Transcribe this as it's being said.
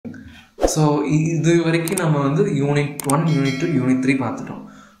So இது வரைக்கும் நம்ம வந்து யூனிட் 1, யூனிட் 2, யூனிட் 3 பார்த்துட்டோம்.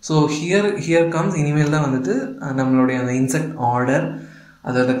 ஸோ ஹியர் கம்ஸ் இனிமேல் தான் வந்துட்டு நம்மளுடைய அந்த இன்செக்ட் ஆர்டர்,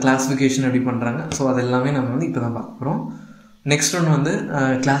 அதோட கிளாஸிஃபிகேஷன் எப்படி பண்ணுறாங்க. ஸோ அது எல்லாமே நம்ம வந்து இப்போ தான் பார்க்க போகிறோம். நெக்ஸ்ட் ஒன்று வந்து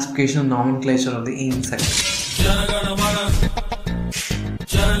classification and nomenclature of the insect.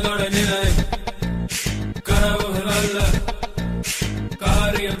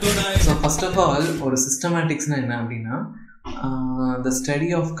 So first of all ஒரு சிஸ்டமேட்டிக்ஸ்னால் என்ன அப்படின்னா, the study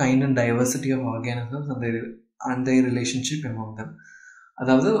of kind and diversity of organisms and their relationship among them.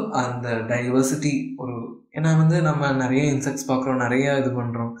 அதாவது அந்த டைவர்சிட்டி ஒரு, ஏன்னா வந்து நம்ம நிறைய இன்செக்ட்ஸ் பார்க்குறோம், நிறைய இது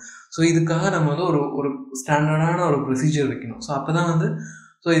பண்ணுறோம். ஸோ இதுக்காக நம்ம வந்து ஒரு ஸ்டாண்டர்டான ஒரு ப்ரொசீஜர் வைக்கணும். ஸோ அப்போ தான் வந்து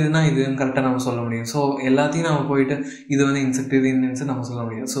ஸோ இதுன்னு கரெக்டாக நம்ம சொல்ல முடியும். ஸோ எல்லாத்தையும் நம்ம போயிட்டு இது வந்து இன்செக்ட், இது இந்த இன்செக்ட் நம்ம சொல்ல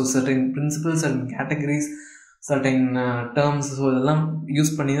முடியும். So certain principles, certain categories, certain terms, so இதெல்லாம்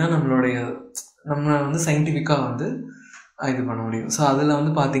யூஸ் பண்ணி தான் நம்ம வந்து சயின்டிஃபிக்காக வந்து இது பண்ண முடியும். ஸோ அதில்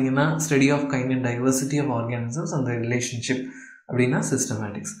வந்து பார்த்தீங்கன்னா study of kind and diversity of organisms அந்த ரிலேஷன்ஷிப் அப்படின்னா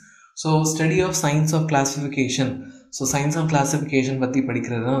systematics. So study of science of classification. So science of classification பற்றி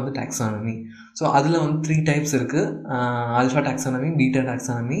படிக்கிறது தான் வந்து டாக்ஸானமி. ஸோ அதில் வந்து 3 டைப்ஸ் இருக்குது. Alpha taxonomy, beta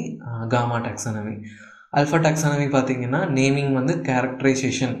taxonomy, gamma taxonomy. Alpha taxonomy பார்த்தீங்கன்னா நேமிங் வந்து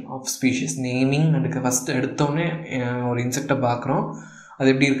கேரக்டரைசேஷன் ஆஃப் ஸ்பீஷிஸ். நேமிங் அதுக்கு ஃபஸ்ட்டு எடுத்தோடனே ஒரு இன்செக்டை பார்க்குறோம், அது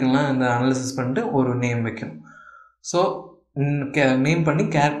எப்படி இருக்குன்னா அந்த அனாலிசிஸ் பண்ணிட்டு ஒரு நேம் வைக்கணும். ஸோ நேம் பண்ணி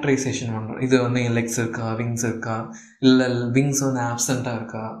கேரக்டரைசேஷன் பண்ணுறோம். இது வந்து லெக்ஸ் இருக்கா, விங்ஸ் இருக்கா, இல்லை விங்ஸ் வந்து ஆப்சண்ட்டாக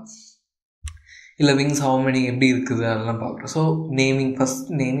இருக்கா, இல்லை விங்ஸ் ஹவு மெனி எப்படி இருக்குது, அதெல்லாம் பார்க்குறோம். So naming, first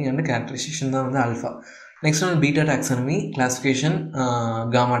naming and characterisation தான் வந்து ஆல்ஃபா. நெக்ஸ்ட் வந்து beta taxonomy, classification,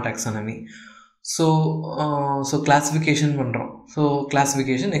 gamma taxonomy. So classification பண்ணுறோம். So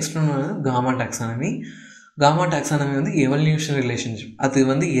classification. நெக்ஸ்ட் ஒன்று வந்து காமா டாக்ஸானமி. காமா டாக்ஸானமி வந்து எவல்யூஷன் ரிலேஷன்ஷிப். அது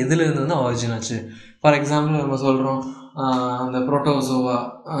வந்து எதுலேருந்து வந்து ஆரிஜின் ஆச்சு. ஃபார் எக்ஸாம்பிள் நம்ம சொல்கிறோம் அந்த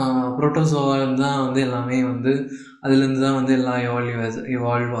புரோட்டோசோவாலேருந்து தான் வந்து எல்லாமே வந்து அதுலேருந்து தான் வந்து எல்லாம்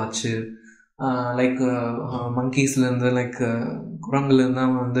எவால்வ் ஆச்சு. லைக் மங்கீஸ்லேருந்து, லைக் குரங்குலேருந்து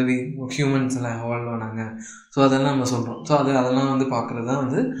தான் வந்து ஹியூமன்ஸ் எல்லாம் எவால்வ் ஆனாங்க. ஸோ அதெல்லாம் நம்ம சொல்கிறோம். ஸோ அதெல்லாம் வந்து பார்க்குறது தான்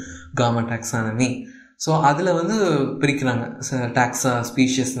வந்து காமா டாக்ஸானமி. ஸோ அதில் வந்து பிரிக்கிறாங்க. டாக்ஸா,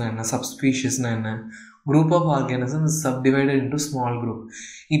 ஸ்பீஷியஸ்னால் என்ன, சப்ஸ்பீஷியஸ்னால் என்ன, group of organisms subdivided into small group.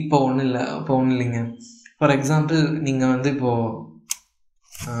 இப்போ ஒன்றும் இல்லைங்க. ஃபார் எக்ஸாம்பிள் நீங்கள் வந்து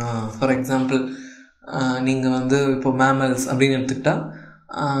நீங்கள் வந்து இப்போ மேமல்ஸ் அப்படின்னு எடுத்துக்கிட்டால்,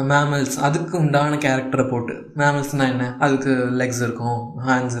 மேமல்ஸ் அதுக்கு உண்டான கேரக்டரை போட்டு, மேமல்ஸ்னால் என்ன, அதுக்கு லெக்ஸ் இருக்கும்,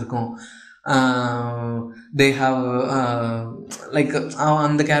 ஹேண்ட்ஸ் இருக்கும், தே ஹாவ் லைக்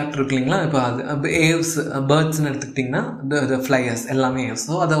அந்த கேரக்டர் இருக்கு இல்லைங்களா. இப்போ அது ஏவ்ஸ், பேர்ட்ஸ்ன்னு எடுத்துக்கிட்டிங்கன்னா ஃப்ளையர்ஸ் எல்லாமே ஏவ்ஸ்.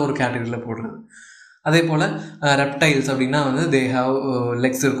 ஸோ அதை ஒரு கேட்டகரியில் போடுறது. அதே போல் ரெப்டைல்ஸ் அப்படின்னா வந்து தே ஹாவ்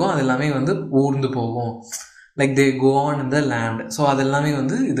லெக்ஸ் இருக்கும், அது எல்லாமே வந்து ஊர்ந்து போகும், like they go on in the land. So அது எல்லாமே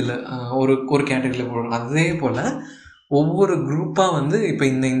வந்து இதில் ஒரு கேட்டகரியில் போடுறோம். அதே போல் ஒவ்வொரு குரூப்பாக வந்து இப்போ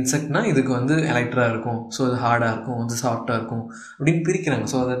இந்த இன்செக்ட்னால் இதுக்கு வந்து எலக்ட்ராக இருக்கும், ஸோ அது ஹார்டாக இருக்கும், அது சாஃப்டாக இருக்கும் அப்படின்னு பிரிக்கிறாங்க.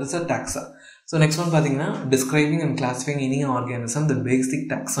 So that is a டாக்ஸா. So next one பார்த்தீங்கன்னா describing and கிளாஸிஃபைங் any organism the basic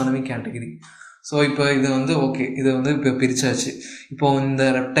taxonomy category. So இப்போ இது வந்து ஓகே, இது வந்து இப்போ பிரிச்சாச்சு. இப்போது இந்த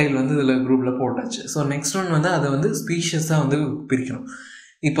ரெப்டைல் வந்து இதில் குரூப்பில் போட்டாச்சு. ஸோ நெக்ஸ்ட் ஒன் வந்து அதை வந்து ஸ்பீஷியஸாக வந்து பிரிக்கணும்.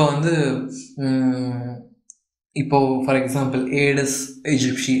 இப்போ வந்து இப்போது ஃபார் எக்ஸாம்பிள் ஏடிஸ்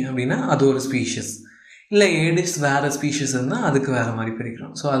எஜிப்சி அப்படின்னா அது ஒரு ஸ்பீஷியஸ். இல்லை ஏடிஸ் வேறு ஸ்பீஷியஸ் இருந்தால் அதுக்கு வேறு மாதிரி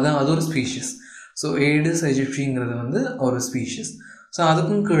பிரிக்கிறோம். ஸோ அது ஒரு ஸ்பீஷியஸ். ஸோ ஏடிஸ் எஜிப்சிங்கிறது வந்து ஒரு ஸ்பீஷியஸ். ஸோ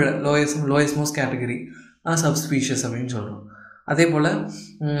அதுக்கும் கீழே லோயஸ்ட் மோஸ்ட் கேட்டகரி சப்ஸ்பீஷியஸ் அப்படின்னு சொல்கிறோம். அதே போல்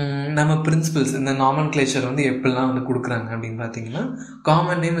நம்ம பிரின்சிபல்ஸ், இந்த நாமென்க்ளேச்சர் வந்து எப்படிலாம் வந்து கொடுக்குறாங்க அப்படின்னு பார்த்தீங்கன்னா,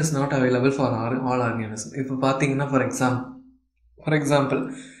 common name is not available for all organism. இப்போ பார்த்தீங்கன்னா ஃபார் எக்ஸாம்பிள்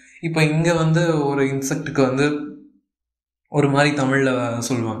இப்போ இங்கே வந்து ஒரு இன்செக்ட்டுக்கு வந்து ஒரு மாதிரி தமிழில்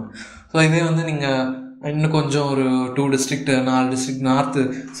சொல்லுவாங்க. ஸோ இதே வந்து நீங்கள் இன்னும் கொஞ்சம் ஒரு 2 டிஸ்ட்ரிக்ட் 4 டிஸ்ட்ரிக்ட் நார்த்து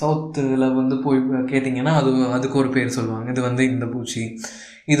சவுத்தில் வந்து போய் கேட்டிங்கன்னா அதுக்கு ஒரு பேர் சொல்லுவாங்க. இது வந்து இந்த பூச்சி,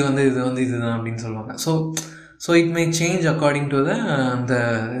 இது வந்து இதுதான் அப்படின்னு சொல்லுவாங்க. So it may change according to அந்த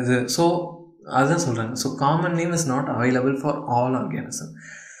இது. ஸோ அதுதான் சொல்கிறாங்க. So common name is not available for all organism.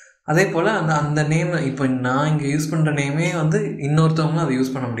 அதே போல் அந்த நேம் இப்போ நான் இங்கே யூஸ் பண்ணுற நேமே வந்து இன்னொருத்தவங்களும் அதை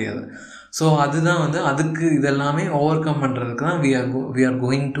யூஸ் பண்ண முடியாது. ஸோ அதுதான் வந்து அதுக்கு இதெல்லாமே ஓவர் கம் பண்ணுறதுக்கு தான் we are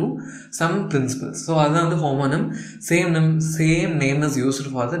going to some principles. So அதுதான் வந்து homonym. Same name is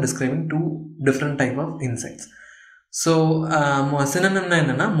used for the describing 2 different type of insects. So சினோனிம்னா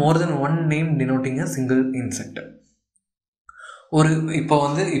என்னென்னா more than one name denoting a single insect.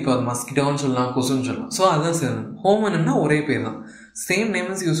 இப்போ மஸ்கிட்டோன்னு சொல்லலாம், கொசுன்னு சொல்லலாம். ஸோ அதுதான் synonym. ஹோமோனிம்னா ஒரே பேர் தான். Same name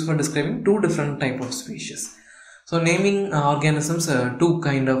is used for describing 2 different type of species. So naming organisms two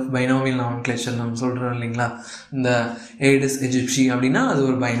kind of binomial nomenclature நம்ம சொல்கிறோம் இல்லைங்களா. இந்த ஏடிஸ் எஜிப்சி அப்படின்னா அது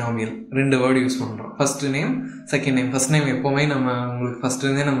ஒரு பைனாமியல், 2 வேர்டு யூஸ் பண்ணுறோம், first name second name. First name எப்போவுமே நம்ம உங்களுக்கு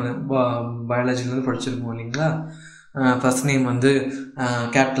ஃபஸ்ட்டுருந்தே நம்ம பயாலஜிலேருந்து படிச்சிருக்கோம் இல்லைங்களா. ஃபர்ஸ்ட் நேம் வந்து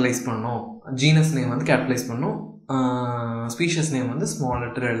கேபிட்டலைஸ் பண்ணணும், ஜீனஸ் நேம் வந்து கேபிட்டலைஸ் பண்ணணும், ஸ்பீஷஸ் நேம் வந்து ஸ்மால்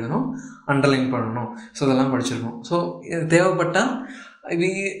லெட்டர் எழுதணும், அண்டர்லைன் பண்ணணும். ஸோ இதெல்லாம் படிச்சிருக்கோம். ஸோ தேவைப்பட்டால்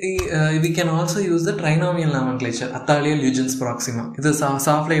we can also use the trinomial nomenclature, Athalia lugens proxima. இது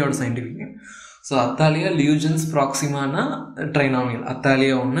சாஃப்லையோட scientific name. So Athalia lugens proximaனா trinomial.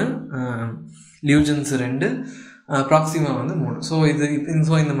 Athalia 1, lugens 2, Proxima வந்து 3.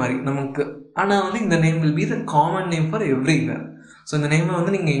 ஸோ இந்த மாதிரி நமக்கு. ஆனால் வந்து இந்த name will be the common name for everywhere. So இந்த நேமை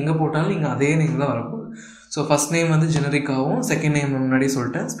வந்து நீங்கள் எங்கே போட்டாலும் நீங்கள் அதே நேம் தான் வரப்போகுது. ஸோ ஃபஸ்ட் நேம் வந்து ஜெனரிக்காகவும், செகண்ட் நேம் முன்னாடி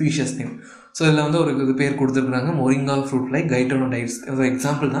சொல்லிட்டேன் ஸ்பீஷியஸ் நேம். ஸோ இதில் வந்து ஒரு இது பேர் கொடுத்துருக்குறாங்க, மொரிங்கா ஃப்ரூட் ஃப்ளை கைட்டோனோடைஸ். இது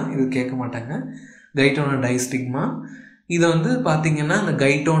எக்ஸாம்பிள் தான், இது கேட்க மாட்டாங்க. கைட்டோனோடைஸ்டிக்மா. இதை வந்து பார்த்தீங்கன்னா இந்த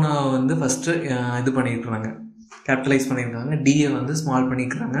கைட்டோனா வந்து ஃபஸ்ட்டு இது பண்ணியிருக்கிறாங்க, கேபிட்டலைஸ் பண்ணியிருக்காங்க. டியை வந்து ஸ்மால்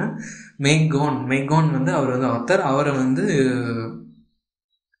பண்ணியிருக்கிறாங்க. மேகோன் வந்து அவர் வந்து ஆத்தர், அவரை வந்து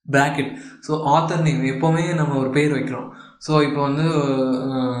பிராக்கெட். ஸோ ஆத்தர் நேம் எப்போவுமே நம்ம ஒரு பேர் வைக்கிறோம். ஸோ இப்போ வந்து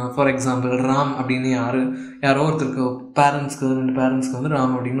ஃபார் எக்ஸாம்பிள் ராம் அப்படின்னு யாரோ ஒருத்தருக்கு பேரண்ட்ஸ்க்கு 2 பேரண்ட்ஸ்க்கு வந்து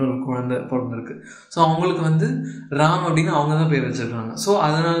ராம் அப்படின்னு ஒரு குழந்தை பிறந்திருக்கு. ஸோ அவங்களுக்கு வந்து ராம் அப்படின்னு அவங்க தான் பேர் வச்சுருக்காங்க. ஸோ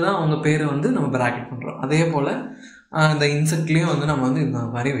அதனால தான் அவங்க பேரை வந்து நம்ம பிராக்கெட் பண்ணுறோம். அதே போல் இந்த இன்செக்ட்லேயும் வந்து நம்ம வந்து இந்த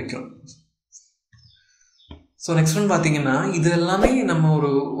மாதிரி வைக்கிறோம். ஸோ நெக்ஸ்ட் ஒன் பார்த்தீங்கன்னா இது எல்லாமே நம்ம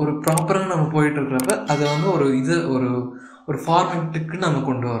ஒரு ப்ராப்பராக நம்ம போயிட்டு இருக்கிறப்ப அதை வந்து ஒரு ஃபார்மேட்டுக்கு நம்ம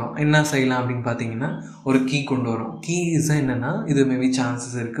கொண்டு வரோம். என்ன செய்யலாம் அப்படின்னு பார்த்தீங்கன்னா ஒரு கீ கொண்டு வரோம். கீ இஸ் என்னென்னா, இது மேபி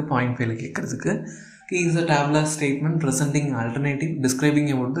சான்சஸ் இருக்குது 0.5 கேட்குறதுக்கு. Key is a tabular statement presenting alternative describing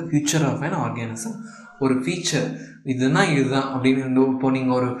about the future of an organism. ஒரு ஃபீச்சர் இதுதான் அப்படின்னு. இப்போ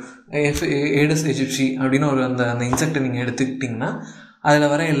நீங்கள் ஒரு ஏடிஸ் எஜிப்சி அப்படின்னு அந்த இன்செக்டை நீங்கள் எடுத்துக்கிட்டிங்கன்னா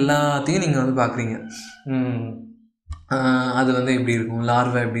அதில் வர எல்லாத்தையும் நீங்கள் வந்து பார்க்குறீங்க. அது வந்து எப்படி இருக்கும்,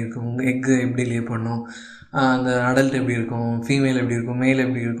 லார்வா எப்படி இருக்கும், எக்கு எப்படி லே பண்ணும், அந்த அடல்ட் எப்படி இருக்கும், ஃபீமேல் எப்படி இருக்கும், மேல்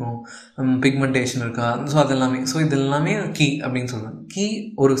எப்படி இருக்கும், பிக்மெண்டேஷன் இருக்கா, ஸோ அதெல்லாமே. ஸோ இதெல்லாமே கீ அப்படின்னு சொல்லலாம். கீ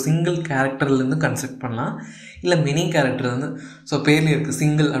ஒரு சிங்கிள் கேரக்டர்லேருந்து கன்ஸ்ட்ரக்ட் பண்ணலாம், இல்லை மினி கேரக்டர் வந்து. ஸோ பேர்லேயே இருக்குது,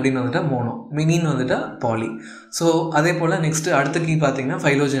 சிங்கிள் அப்படின்னு வந்துட்டால் மோனோ, மினின்னு வந்துட்டால் பாலி. ஸோ அதே போல் நெக்ஸ்ட்டு அடுத்த கீ பார்த்தீங்கன்னா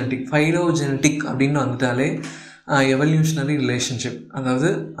ஃபைலோஜெனட்டிக் அப்படின்னு வந்துட்டாலே எவல்யூஷனரி ரிலேஷன்ஷிப், அதாவது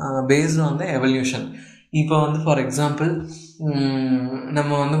பேஸ்ட் ஆன் த எவல்யூஷன். இப்போ வந்து ஃபார் எக்ஸாம்பிள் நம்ம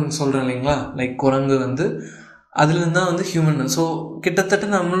வந்து சொல்கிறோம் இல்லைங்களா, லைக் குரங்கு வந்து அதுலேருந்து தான் வந்து ஹியூமன். ஸோ கிட்டத்தட்ட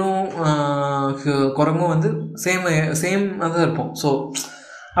நம்மளும் குரங்கும் வந்து சேம் தான் இருப்போம். ஸோ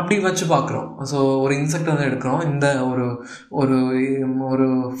அப்படி வச்சு பார்க்குறோம். ஸோ ஒரு இன்செக்ட் வந்து எடுக்கிறோம், இந்த ஒரு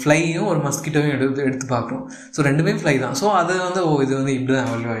ஃப்ளையும் ஒரு மஸ்கிட்டோவையும் எடுத்து பார்க்குறோம். ஸோ ரெண்டுமே ஃப்ளை தான். ஸோ அது வந்து இது வந்து இப்படி தான்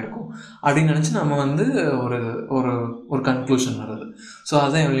எவல்யூ ஆகிருக்கும் அப்படின்னு நினச்சி நம்ம வந்து ஒரு கன்க்ளூஷன் வருது. ஸோ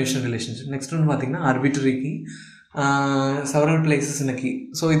அதுதான் எவல்யூஷன் ரிலேஷன்ஷிப். நெக்ஸ்ட் ஒன்று பார்த்திங்கன்னா arbitrary key, several places in key.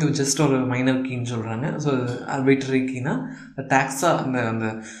 So இது ஜஸ்ட் ஒரு மைனர் கீன்னு சொல்கிறாங்க. ஸோ ஆர்பிட்ரரி கீனா டாக்ஸா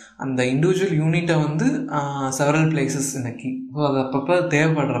அந்த இண்டிவிஜுவல் யூனிட்டை வந்து several places in key. So அது அப்பப்போ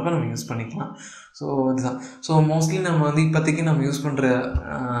தேவைப்படுறப்ப நம்ம யூஸ் பண்ணிக்கலாம். ஸோ இதுதான். ஸோ மோஸ்ட்லி நம்ம வந்து இப்போதைக்கு நம்ம யூஸ் பண்ணுற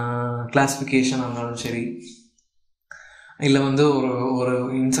கிளாஸிஃபிகேஷன் இருந்தாலும் சரி, இல்லை வந்து ஒரு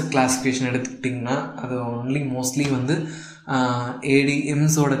இன்செக்ட் கிளாஸிஃபிகேஷன் எடுத்துக்கிட்டிங்கன்னா அது ஒன்லி மோஸ்ட்லி வந்து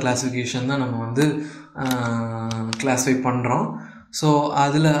ஏடிஎம்ஸோட கிளாஸிஃபிகேஷன் தான் நம்ம வந்து கிளாஸிஃபை பண்ணுறோம். ஸோ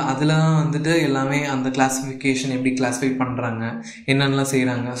அதில் வந்துட்டு எல்லாமே அந்த கிளாஸிஃபிகேஷன் எப்படி கிளாஸிஃபை பண்ணுறாங்க, என்னென்னலாம்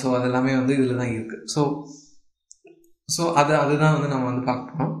செய்கிறாங்க, ஸோ அதெல்லாமே வந்து இதில் தான் இருக்குது. ஸோ அதுதான் வந்து நம்ம வந்து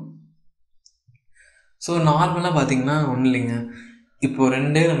பார்க்கணும். ஸோ நார்மலாக பார்த்திங்கன்னா ஒன்றும் இல்லைங்க, இப்போ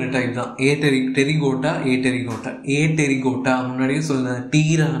 2 டைப் தான், ஏடெரிகோட்டா. முன்னாடியே சொல்லியிருந்தேன்,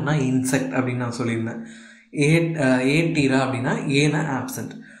 டீரானா இன்செக்ட் அப்படின்னு நான் சொல்லியிருந்தேன். ஏடீரா அப்படின்னா ஏனா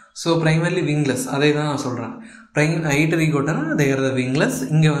ஆப்சண்ட். ஸோ ப்ரைமர்லி விங்லெஸ், அதே தான் நான் சொல்கிறேன். ஏடெரிகோட்டானா தே ஆர் த விங்லெஸ்.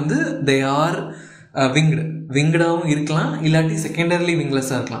 இங்கே வந்து தே ஆர் விங்டாகவும் இருக்கலாம், இல்லாட்டி செகண்டரிலி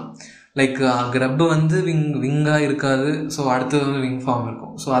விங்லெஸ்ஸாக இருக்கலாம். லைக் கிரப்பு வந்து விங்காக இருக்காது, ஸோ அடுத்தது வந்து விங் ஃபார்ம்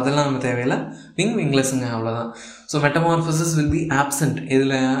இருக்கும். ஸோ அதெல்லாம் நம்ம தேவையில்லை, விங்லெஸ்ஸுங்க, அவ்வளோதான். So metamorphosis will be absent.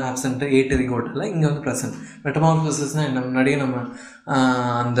 இதில் ஆப்சண்ட்டு ஏடெரிகோட்டில், இங்கே வந்து ப்ரெசன்ட். மெட்டமார்ஃபசிஸ்னால் என்ன, முன்னாடியே நம்ம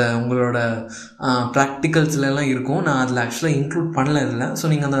அந்த உங்களோட ப்ராக்டிகல்ஸ்லாம் இருக்கும், நான் அதில் ஆக்சுவலாக இன்க்ளூட் பண்ணல இதில். ஸோ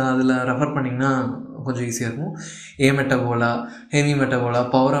நீங்கள் அதில் ரெஃபர் பண்ணிங்கன்னா கொஞ்சம் ஈஸியாக இருக்கும். மெட்டபோலா, ஹெமி மெட்டபோலா,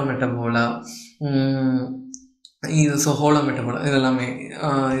 பவரா மெட்டபோலா, ஸோ ஹோலா மெட்டபோலா,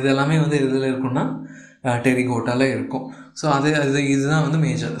 இதெல்லாமே வந்து இதில் இருக்குன்னா டெரிகோட்டாவில் இருக்கும். ஸோ இதுதான் வந்து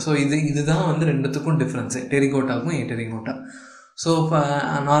மேஜர். ஸோ இதுதான் வந்து ரெண்டுத்துக்கும் டிஃப்ரென்ஸு, டெரிகோட்டாவுக்கும் ஏடெரிகோட்டா. ஸோ இப்போ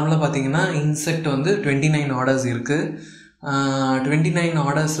நார்மலாக பார்த்தீங்கன்னா இன்செக்ட் வந்து 29 ஆர்டர்ஸ் இருக்குது. 29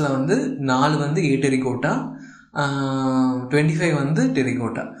 ஆர்டர்ஸில் வந்து 4 வந்து ஏடெரிகோட்டா, 25 வந்து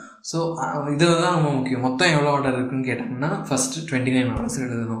டெரிகோட்டா. ஸோ இதுதான் ரொம்ப முக்கியம். மொத்தம் எவ்வளோ ஆர்டர் இருக்குதுன்னு கேட்டாங்கன்னா ஃபஸ்ட்டு 29 ஆர்டர்ஸ்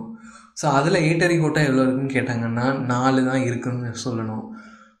எழுதணும். ஸோ அதில் டெரிகோட்டா எவ்வளோ இருக்குதுன்னு கேட்டாங்கன்னா 4 தான் இருக்குதுன்னு சொல்லணும்.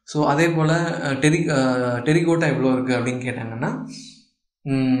 ஸோ அதே போல் டெரிகோட்டா எவ்வளோ இருக்குது அப்படின்னு கேட்டாங்கன்னா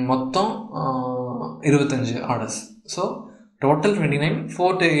மொத்தம் 25 ஆர்டர்ஸ். ஸோ டோட்டல் 29,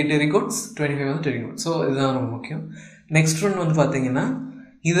 4 டெரிகோட்ஸ், 25 வந்து டெரிகோட். ஸோ இதுதான் ரொம்ப முக்கியம். நெக்ஸ்ட் ஒன் வந்து பார்த்தீங்கன்னா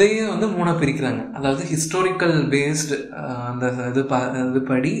இதையே வந்து 3 பிரிக்கிறாங்க. அதாவது ஹிஸ்டாரிக்கல் பேஸ்டு அந்த இது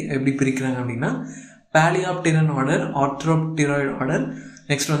படி எப்படி பிரிக்கிறாங்க அப்படின்னா பேலியாப்டிரன் ஆர்டர், ஆர்த்ரோப்டிராய்டு ஆர்டர்,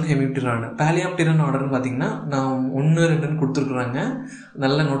 நெக்ஸ்ட் வந்து ஹெமிப்டிரா ஆர்டர். பேலியாப்டிரன் ஆர்டர்னு பார்த்தீங்கன்னா நான் 1, 2ன்னு கொடுத்துருக்குறாங்க,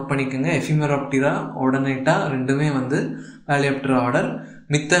 நல்லா நோட் பண்ணிக்கோங்க. எஃபிமெராப்டிரா, ஓடனைட்டா ரெண்டுமே வந்து பேலியாப்டிரா ஆர்டர்.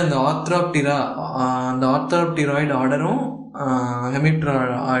 மித்த அந்த ஆர்த்ரோப்டிராய்டு ஆர்டரும் ஹெமிப்டிரா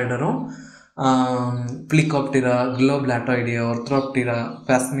ஆர்டரும் பிளிகாப்டிரா, குளோபிளாட்டாய்டியா, ஆர்த்ரோப்டிரா,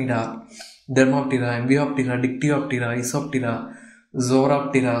 பாஸ்மிடா, டெர்மாப்டிரா, எம்பியாப்டிரா, டிக்டியாப்டிரா, இசோப்டிரா,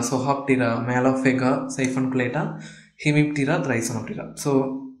 ஜோராப்டிரா, சோஹாப்டிரா, மேலோஃபெகா, சைஃபன்குலேட்டா, ஹெமிப்டிரா, த்ரைசனோப்டிரா. ஸோ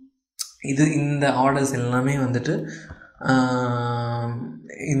இந்த ஆர்டர்ஸ் எல்லாமே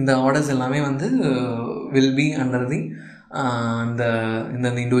வந்துட்டு வில் பி அண்டர் தி இந்த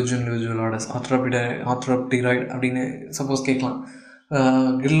இண்டிவிஜுவல் ஆர்டர்ஸ். ஆர்த்ரோப்டிராய்டு அப்படின்னு சப்போஸ் கேட்கலாம்,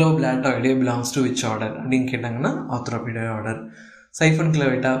 குளோபிளாட்டாய்டியா பிலாங்ஸ் டு விச் ஆர்டர் அப்படின்னு கேட்டாங்கன்னா ஆர்த்ரோப்டிராய்டு order.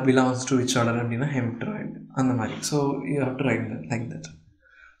 சைஃபன்குலேட்டா belongs to which order அப்படின்னா ஹெமிப்டிராய்டு, அந்த மாதிரி. So you have to right that like that.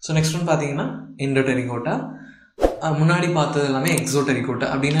 So next one பார்த்தீங்கன்னா எண்டோடெரிகோட்டா. முன்னாடி பார்த்தது எல்லாமே எக்ஸோடெரிகோட்டா.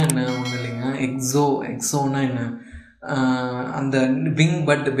 அப்படின்னா என்ன? ஒன்றும் இல்லைங்க. எக்ஸோனா என்ன? அந்த wing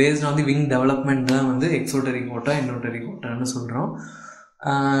but based on the wing development தான் வந்து எக்ஸோடெரிகோட்டா, எண்டோடெரிகோட்டான்னு சொல்கிறோம்.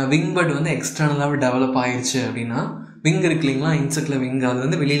 விங் பட் வந்து எக்ஸ்டர்னலாக டெவலப் ஆயிடுச்சு அப்படின்னா, விங் இருக்கு இல்லைங்களா, இன்செக்டில் விங், அது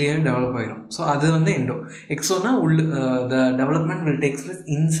வந்து வெளியிலேயே டெவலப் ஆகிடும். ஸோ அது வந்து endo. எக்ஸோனா the development will takes place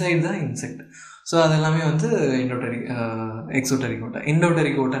inside the insect. So அது எல்லாமே வந்து எக்ஸோடெரிகோட்டா.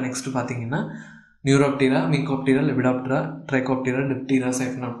 எண்டோடெரிகோட்டா நெக்ஸ்ட்டு பார்த்தீங்கன்னா நியூரோப்டிரா, மிகோப்டிரா, லெபிடாப்டிரா, ட்ரைகோப்டிரா, டிப்டிரா,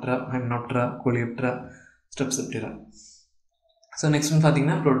 சைஃபனோப்டிரா, ஹைமனோப்டிரா, கோலியோப்டிரா, ஸ்டெப்செப்டிரா. ஸோ நெக்ஸ்ட் வந்து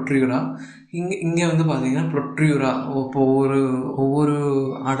பார்த்தீங்கன்னா ப்ரொட்ரியூரா. இங்கே வந்து பார்த்தீங்கன்னா ப்ரொட்ரியூரா இப்போ ஒவ்வொரு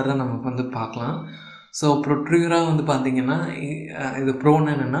ஆர்டராக நம்ம வந்து பார்க்கலாம். ஸோ ப்ரொட்ரியூரா வந்து பார்த்தீங்கன்னா இது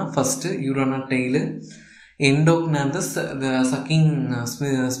ப்ரோன்னு என்னென்னா ஃபஸ்ட்டு யூரானா டெய்லு, எண்டோக்னாந்தஸ், சக்கிங்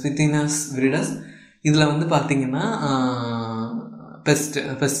ஸ்பித்தினஸ் விரிடஸ். இதில் வந்து பார்த்தீங்கன்னா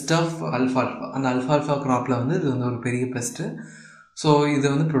பெஸ்ட் ஆஃப் அல்ஃபால்ஃபா. அந்த அல்ஃபால்ஃபா க்ராப்பில் வந்து இது வந்து ஒரு பெரிய பெஸ்ட்டு. ஸோ இது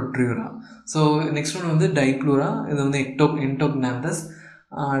வந்து ப்ரொட்ரியூரா. ஸோ நெக்ஸ்ட் ஒன்று வந்து டைப்ளூரா. இது வந்து என்டோக்னாந்தஸ்.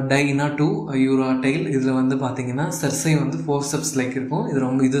 டைனா 2 யூரா டெய்ல். இதில் வந்து பார்த்தீங்கன்னா செர்சை வந்து ஃபோர்செப்ஸ் லைக் இருக்கும்.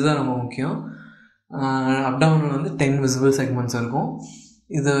 இதுதான் ரொம்ப முக்கியம். அப்டாமினல் வந்து 10 விசிபிள் செக்மெண்ட்ஸ் இருக்கும்.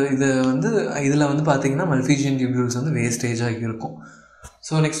 இதில் வந்து பார்த்தீங்கன்னா மல்ஃபீஷியன் டியூபியூல்ஸ் வந்து வேஸ்டேஜாக இருக்கும்.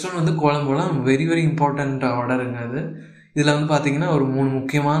 ஸோ நெக்ஸ்ட் ஒன் வந்து கோலம்போலாம் வெரி வெரி இம்பார்ட்டண்ட் ஆர்டருங்க. இதில் வந்து பார்த்தீங்கன்னா ஒரு 3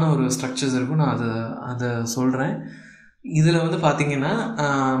 முக்கியமான ஒரு ஸ்ட்ரக்சர்ஸ் இருக்கும். நான் அதை சொல்கிறேன். இதில் வந்து பார்த்தீங்கன்னா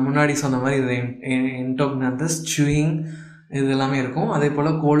முன்னாடி சொன்ன மாதிரி இது என்டோக்னாந்தஸ், சூயிங், இது எல்லாமே இருக்கும். அதே போல்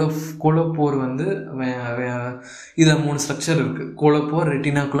கோலோப்போர் வந்து இதில் 3 ஸ்ட்ரக்சர் இருக்குது. கோலோப்போர்,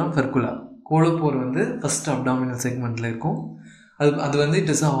 ரெட்டினாகுலம், ஃபெர்குலா. கோலோப்போர் வந்து ஃபஸ்ட் அப்டாமினல் செக்மெண்ட்டில் இருக்கும். அது வந்து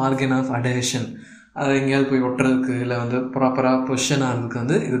it is a organ of adhesion. அது எங்கேயாவது போய் ஒட்டுறதுக்கு இல்லை வந்து ப்ராப்பராக பொசிஷன் ஆகிறதுக்கு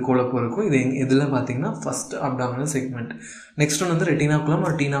வந்து இது கோலப்போர் இருக்கும். இது இதில் பார்த்தீங்கன்னா ஃபஸ்ட் அப்டாமினல் செக்மெண்ட். நெக்ஸ்ட் ஒன்று வந்து ரெட்டினாகுலம்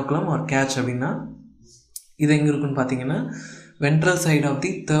ஒரு டீனாகுலம் ஒரு கேட்ச். அப்படின்னா இது எங்கே இருக்குன்னு பார்த்தீங்கன்னா ventral side of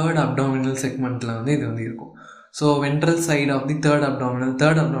the third abdominal செக்மெண்ட்டில் வந்து இது வந்து இருக்கும். So ventral side of the third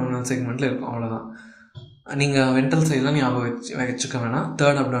abdominal செக்மெண்ட்டில் இருக்கும். அவ்வளோதான். நீங்கள் வென்ட்ரல் சைடெலாம் ஞாபகம் வச்சுக்க வேணாம்.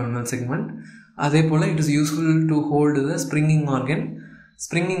 Third abdominal segment. அதே போல் it is useful to hold the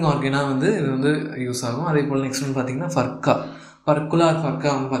springing ஆர்கனாக வந்து இது வந்து யூஸ் ஆகும். அதே போல் நெக்ஸ்ட் வந்து பார்த்தீங்கன்னா ஃபர்குலார் ஃபர்க்கா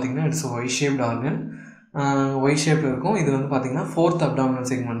வந்து பார்த்தீங்கன்னா it's Y shaped organ. Y ஷேப்பில் இருக்கும். இது வந்து பார்த்தீங்கன்னா ஃபோர்த் அப்டாமினல்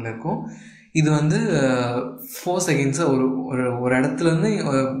செக்மெண்ட்டில் இருக்கும். இது வந்து 4 செகண்ட்ஸை ஒரு இடத்துலேருந்து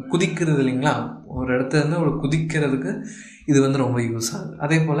குதிக்கிறது இல்லைங்களா, ஒரு இடத்துலேருந்து குதிக்கிறதுக்கு இது வந்து ரொம்ப யூஸ் ஆகுது.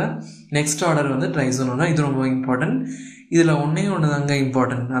 அதே போல் நெக்ஸ்ட் ஆர்டர் வந்து ட்ரைசோனோனா. இது ரொம்ப இம்பார்ட்டன்ட். இதில் ஒன்றே தாங்க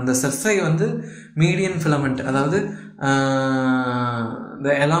இம்பார்ட்டன்ட். அந்த செர்சை வந்து மீடியன் ஃபிலமெண்ட், அதாவது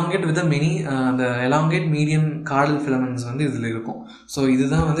the elongate with the many the elongate median caudal filaments வந்து இதில் இருக்கும். ஸோ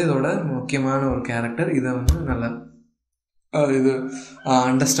இதுதான் வந்து இதோட முக்கியமான ஒரு கேரக்டர். இதை வந்து நல்லா இது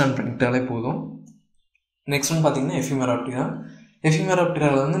அண்டர்ஸ்டாண்ட் பண்ணிக்கிட்டாலே போதும். நெக்ஸ்ட் ஒன்று பார்த்தீங்கன்னா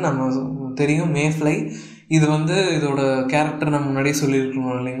எஃபிமெராப்டிராவில் வந்து நம்ம தெரியும் மேஃப்ளை. இது வந்து இதோட கேரக்டர் நம்ம முன்னாடியே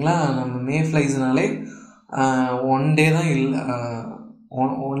சொல்லியிருக்கணும் இல்லைங்களா. நம்ம மேஃப்ளைஸ்னாலே ஒன் டே தான்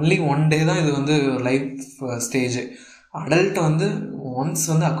ஒன்லி ஒன் டே தான் இது வந்து லைஃப் ஸ்டேஜ். அடல்ட் வந்து ஒன்ஸ்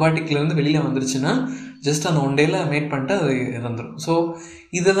வந்து அக்வாட்டிக்லேருந்து வெளியில் வந்துருச்சுன்னா ஜஸ்ட் அந்த ஒன் டேயில் மேட் பண்ணிட்டு அது இறந்துடும். ஸோ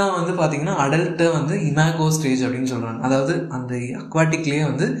இதெல்லாம் வந்து பார்த்திங்கன்னா அடல்ட்டை வந்து இமேகோ ஸ்டேஜ் அப்படின்னு சொல்கிறாங்க. அதாவது அந்த அக்வாட்டிக்லேயே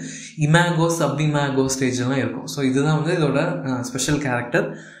வந்து இமேகோ சப் இமேகோ ஸ்டேஜ்லாம் இருக்கும். ஸோ இதுதான் வந்து இதோட ஸ்பெஷல் கேரக்டர்.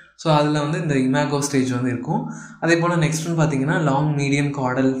 ஸோ அதில் வந்து இந்த இமேகோ ஸ்டேஜ் வந்து இருக்கும். அதே போல் நெக்ஸ்ட் வந்து பார்த்திங்கன்னா லாங் மீடியம்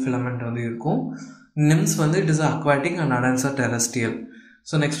கார்டல் ஃபிலமெண்ட் வந்து இருக்கும். நிம்ஸ் வந்து it is aquatic and adults R terrestrial.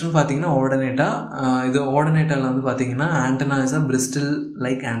 So next வந்து பார்த்தீங்கன்னா ஓர்டனேட்டா. இது ஓர்டனேட்டாவில் வந்து பார்த்தீங்கன்னா antenna is a bristle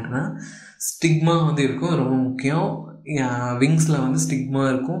like antenna. Stigma வந்து இருக்கும், ரொம்ப முக்கியம். விங்ஸில் வந்து ஸ்டிக்மா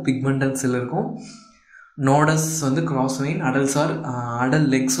இருக்கும், பிக்மெண்டட் செல் இருக்கும். நோடஸ் வந்து cross vein. Adults R Atal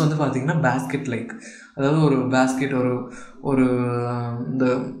Lex வந்து பார்த்தீங்கன்னா பேஸ்கெட் லைக், அதாவது ஒரு பேஸ்கெட் ஒரு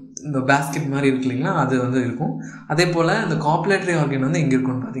இந்த பேஸ்கெட் மாதிரி இருக்கு இல்லைங்களா, அது வந்து இருக்கும். அதே போல் இந்த காப்புலேட்டரி ஆர்கன் வந்து எங்கே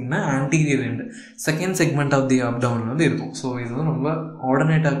இருக்குன்னு பார்த்தீங்கன்னா anterior end second segment of the uptown வந்து இருக்கும். ஸோ இது வந்து ரொம்ப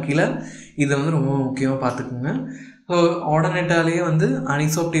ஆர்டனேட்டா கீழே இதை வந்து ரொம்ப முக்கியமாக பார்த்துக்குங்க. ஸோ ஆர்டனேட்டாலேயே வந்து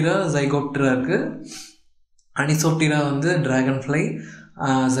அனிசோப்டிரா ஜைகோப்டிரா இருக்குது. அனிசோப்டிரா வந்து ட்ராகன் ஃப்ளை,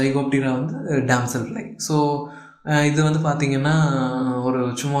 ஜைகோப்டிரா வந்து டேம்சல் ஃப்ளை. ஸோ இது வந்து பார்த்திங்கன்னா ஒரு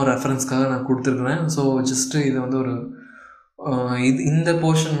சும்மா ஒரு ரெஃபரன்ஸ்க்காக நான் கொடுத்துருக்குறேன். ஸோ ஜஸ்ட்டு இது வந்து ஒரு இந்த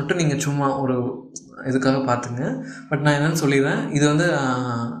போர்ஷன் மட்டும் நீங்கள் சும்மா ஒரு இதுக்காக பார்த்துங்க. பட் நான் என்னென்னு சொல்லிடுறேன், இது வந்து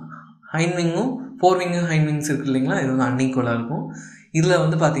ஹைன்விங்கும் ஃபோர்விங்கும் ஹைன்விங்ஸ் இருக்குது இல்லைங்களா, இது வந்து அன்ஈக்குவலாக இருக்கும். இதில்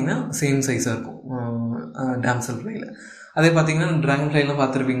வந்து பார்த்திங்கன்னா சேம் சைஸாக இருக்கும் டேம்சல் ஃப்ளையில். அதே பார்த்திங்கன்னா ட்ராகன் ஃப்ளைலாம்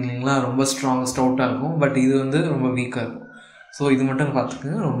பார்த்துருப்பீங்க இல்லைங்களா, ரொம்ப ஸ்டவுட்டாக இருக்கும். பட் இது வந்து ரொம்ப வீக்காக இருக்கும். ஸோ இது மட்டும்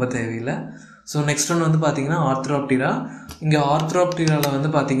பார்த்துக்குங்க, ரொம்ப தேவையில்லை. ஸோ நெக்ஸ்ட் ஒன் வந்து பார்த்திங்கன்னா ஆர்த்ரோப்டிரா. இங்கே ஆர்த்ரோப்டிராவில்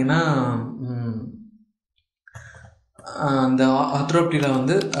வந்து பார்த்திங்கன்னா அந்த ஆர்த்ரோப்டிரா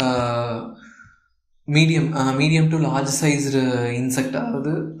வந்து medium to large sized insect.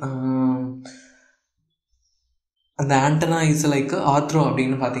 அதாவது அந்த ஆண்டனா இஸ் லைக் ஆர்த்ரோ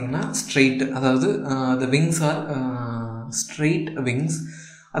அப்படின்னு பார்த்தீங்கன்னா ஸ்ட்ரெயிட், அதாவது the wings are straight wings.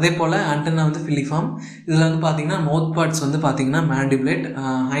 அதே போல் ஆண்டனா வந்து ஃபிலிஃபார்ம். இதில் வந்து பார்த்தீங்கன்னா மவுத் பார்ட்ஸ் வந்து பார்த்தீங்கன்னா மேண்டிபுலேட்,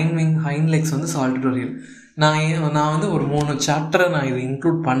 ஹைன் லெக்ஸ் வந்து சால்டிட்டோரியல். நான் வந்து ஒரு 3 சாப்டரை நான் இது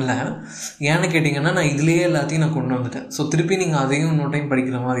இன்க்ளூட் பண்ணல. ஏன்னு கேட்டிங்கன்னா நான் இதுலேயே எல்லாத்தையும் நான் கொண்டு வந்துட்டேன். ஸோ திருப்பி நீங்கள் அதையும் இன்னொரு டைம்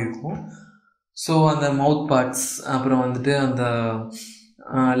படிக்கிற மாதிரி இருக்கும். ஸோ அந்த மவுத் பார்ட்ஸ், அப்புறம் வந்துட்டு அந்த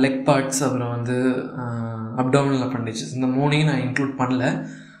லெக் பார்ட்ஸ், அப்புறம் வந்து அப்டாமினல் அப்பெண்டிஜஸ், இந்த 3ஐயும் நான் இன்க்ளூட் பண்ணல.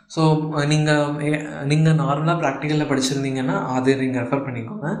 ஸோ நீங்கள் நார்மலாக ப்ராக்டிக்கலில் படிச்சிருந்தீங்கன்னா அதை நீங்கள் ரெஃபர்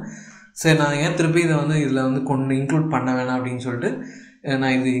பண்ணிக்கோங்க. சரி, நான் ஏன் திருப்பி இதை வந்து இதில் வந்து இன்க்ளூட் பண்ண வேணாம் அப்படின்னு சொல்லிட்டு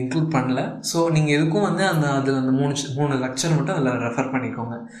நான் இது இன்க்ளூட் பண்ணல. ஸோ நீங்கள் எதுக்கும் வந்து அதில் அந்த 3 லெக்சர் மட்டும் அதில் ரெஃபர்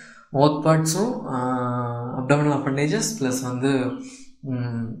பண்ணிக்கோங்க. மவுத் பார்ட்ஸும் அப்டாமினல் அப்பெண்டேஜஸ் ப்ளஸ் வந்து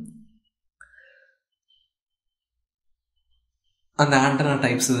அந்த ஆண்டனா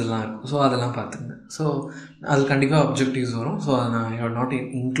டைப்ஸ் இதெல்லாம் இருக்கும். ஸோ அதெல்லாம் பார்த்துங்க. ஸோ அது கண்டிப்பாக அப்ஜெக்டிவ்ஸ் வரும். ஸோ அதை நான் you are not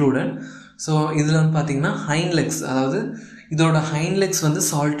included. So இதில் வந்து பார்த்திங்கன்னா ஹைன் லெக்ஸ், அதாவது இதோட ஹைன் லெக்ஸ் வந்து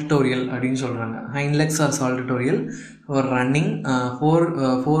சால்டிட்டோரியல் அப்படின்னு சொல்கிறாங்க. ஹைன் Lex R சால்டிட்டோரியல் for running.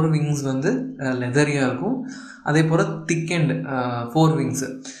 Four wings வந்து லெதரியாக இருக்கும். அதே போல் திக் அண்ட் 4 விங்ஸு.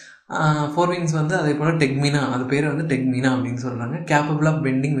 4 விங்ஸ் வந்து அதே போல் டெக்மினா, அது பேர் வந்து டெக்மினா அப்படின்னு சொல்கிறாங்க. Capable of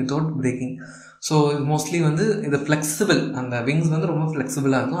bending without braking. So mostly வந்து இது ஃப்ளெக்சிபிள், அந்த விங்ஸ் வந்து ரொம்ப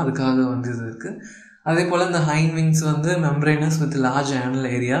ஃப்ளெக்சிபிளாக இருக்கும், அதுக்காக வந்து இது இருக்குது. அதே போல் இந்த ஹைன் விங்ஸ் வந்து மெம்ப்ரேனஸ் வித் லார்ஜ் ஆனல்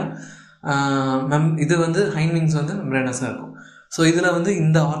ஏரியா. இது வந்து ஹைன் விங்ஸ் வந்து மெம்ப்ரேனஸாக இருக்கும். ஸோ இதில் வந்து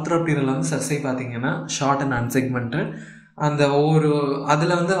இந்த ஆர்த்ரோப்டிராவில் வந்து சர்சை பார்த்திங்கன்னா ஷார்ட் அண்ட் அன்செக்மெண்டட். அந்த ஒவ்வொரு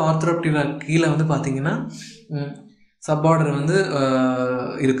அதில் வந்து ஆர்த்ரோப்டிரா கீழே வந்து பார்த்திங்கன்னா சப்பார்டர் வந்து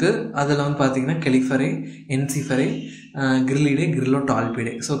இருக்குது. அதில் வந்து பார்த்திங்கன்னா கெலிஃபரே, என்சிஃபரே, கிரில்லிடே,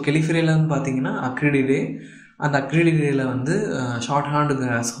 கிரில்லோடால்பிடே. ஸோ கெலிஃபரேல வந்து பார்த்திங்கன்னா அக்ரிடிடே. அந்த அக்ரிடிடேயில் வந்து ஷார்ட் ஹார்டு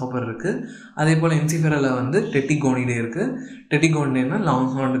கிராஸ் ஹாப்பர் இருக்குது. அதே போல் என்சிஃபரில் வந்து டெட்டிகோனிடே இருக்குது. டெட்டிகோனிடேனா long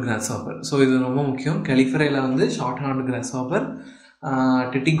hard cross hopper. So இது ரொம்ப முக்கியம். கெலிஃபரேல வந்து short hard cross hopper,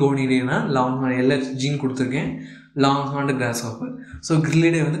 டெட்டிகோனிடேனா long எல்எஃப்ஜின்னு கொடுத்துருக்கேன், long hard cross hopper. So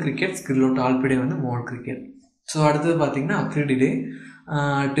கிரில்லிடே வந்து கிரிக்கெட்ஸ், கிரில்லோடால்பிடே வந்து மோர் கிரிக்கெட். ஸோ அடுத்தது பார்த்திங்கன்னா அக்ரிடிடே,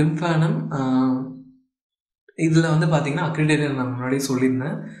 டிம்ஃபானம். இதில் வந்து பார்த்திங்கன்னா அக்ரிடிடே நான் முன்னாடி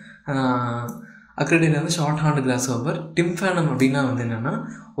சொல்லியிருந்தேன். அக்ரிடிடே வந்து ஷார்ட் ஹார்டு கிராஸ் ஹாப்பர். டிம்ஃபானம் அப்படின்னா வந்து என்னென்னா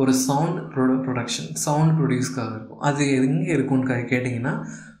ஒரு சவுண்ட் சவுண்ட் ப்ரொடியூஸ்க்காக இருக்கும். அது எங்கே இருக்குன்னு கேட்டிங்கன்னா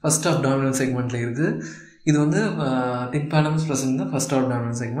ஃபஸ்ட் அப்டாமினல் செக்மெண்ட்டில் இருக்குது. இது வந்து டிம்ஃபானம்ஸ் ப்ரெசன்ட் தான் ஃபஸ்ட்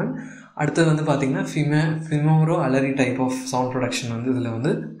அப்டாமினல் செக்மெண்ட். அடுத்தது வந்து பார்த்திங்கன்னா ஃபிமோரோ அலரி டைப் ஆஃப் சவுண்ட் ப்ரொடக்ஷன் வந்து இதில்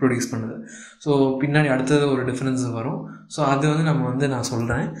வந்து ப்ரொடியூஸ் பண்ணுது. ஸோ பின்னாடி அடுத்தது ஒரு டிஃப்ரென்ஸ் வரும். ஸோ அது வந்து நான்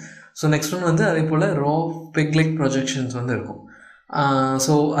சொல்கிறேன். ஸோ நெக்ஸ்ட் ஒன் வந்து அதே போல் ரோ பெக் லைக் ப்ரொஜெக்ஷன்ஸ் வந்து இருக்கும்.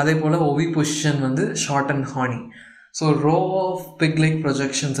 ஸோ அதே போல் ஓவி பொசிஷன் வந்து short and Hani. So rho of peg like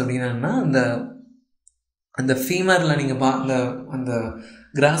projections அப்படின்னா அந்த ஃபீமரில் நீங்கள் அந்த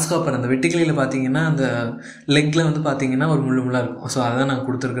கிராஸ் காப்பர் அந்த வெட்டிக்கிளியில் பார்த்தீங்கன்னா அந்த லெக்கில் வந்து பார்த்தீங்கன்னா ஒரு முள்ளாக இருக்கும். ஸோ அதான் நான்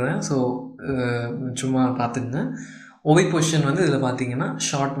கொடுத்துருக்குறேன். ஸோ சும்மா பார்த்துக்குங்க. ஓவி பொசிஷன் வந்து இதில் பார்த்தீங்கன்னா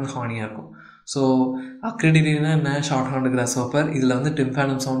ஷார்ட் அண்ட் ஹார்னியாக இருக்கும். ஸோ அக்ரிடிடினா என்ன, ஷார்ட் ஹார்ன்டு கிராஸ் ஹாப்பர். இதில் வந்து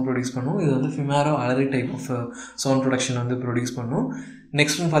டிம்பானம் சவுண்ட் ப்ரொடியூஸ் பண்ணும். இது வந்து ஃபிமேரோ அலரி டைப் ஆஃப் சவுண்ட் ப்ரொடக்ஷன் வந்து ப்ரொடியூஸ் பண்ணும்.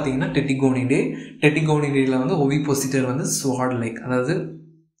 நெக்ஸ்ட் வந்து பார்த்தீங்கன்னா டெட்டிகோனிடே. டெட்டிகோனிடேயில் வந்து ஓவி பொசிட்டர் வந்து ஸ்வாட் லைக், அதாவது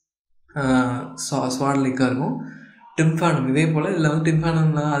ஸ்வாட் லைக்காக இருக்கும். டிம்பானம் இதே போல் இதில் வந்து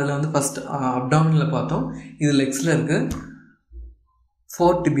டிம்பானம்ல அதில் வந்து ஃபஸ்ட் அப்டாமினில் பார்த்தோம். இது லெக்ஸில் இருக்குது.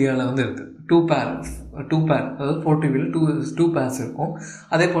 4 டிபியாவில் வந்து இருக்குது. 2 பேர், அதாவது 4 டிபியில் 2 பேர்ஸ் இருக்கும்.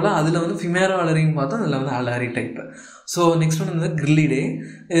 அதே போல் அதில் வந்து ஃபிமேரோ அலரின்னு பார்த்தோம். அதில் வந்து அலரி டைப்பு. ஸோ நெக்ஸ்ட் ஒன்று வந்து கிரில்லிடே.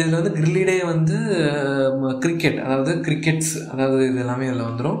 இதில் வந்து கிரில்லிடே வந்து கிரிக்கெட், அதாவது கிரிக்கெட்ஸ், அதாவது இது எல்லாமே இதில்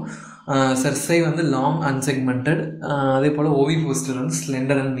வந்துடும். செர்சை வந்து லாங் அன்செக்மெண்டட். அதே போல் ஓவி போஸ்டர் வந்து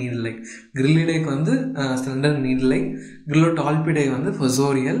ஸ்லெண்டர் அண்ட் நீடில் லைக். கிரில்லிடேக்கு வந்து ஸ்லெண்டர் அண்ட் நீடில் லைக். கிரில்லோடால்பிடே வந்து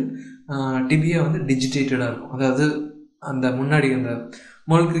ஃபொசோரியல். டிபியா வந்து டிஜிட்டேட்டடாக இருக்கும். அதாவது அந்த முன்னாடி அந்த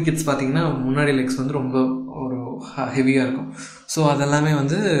மோல் கிரிக்கெட்ஸ் பார்த்தீங்கன்னா முன்னாடி லெக்ஸ் வந்து ரொம்ப ஒரு ஹெவியாக இருக்கும். ஸோ அதெல்லாமே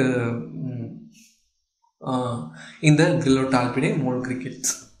வந்து இந்த கிரில்லோடால்பிடே மோல்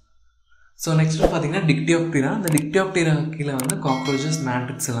கிரிக்கெட்ஸ். ஸோ நெக்ஸ்ட்டு பார்த்தீங்கன்னா டிக்டியோப்டிரா. அந்த டிக்டியோப்டிரா கீழே வந்து காக்ரோச்சஸ்,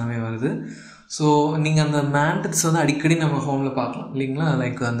 மேண்ட்ரிட்ஸ் எல்லாமே வருது. ஸோ நீங்கள் அந்த மேண்ட்ரிட்ஸ் வந்து அடிக்கடி நம்ம ஹோமில் பார்க்கலாம் இல்லைங்களா.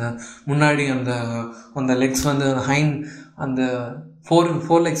 லைக் அந்த முன்னாடி அந்த லெக்ஸ் வந்து அந்த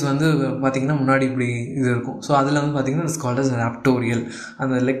ஃபோர் லெக்ஸ் வந்து பார்த்திங்கன்னா முன்னாடி இப்படி இது இருக்கும். ஸோ அதில் வந்து பார்த்திங்கன்னா இட்ஸ் கால்ட் அஸ் ராப்டோரியல்.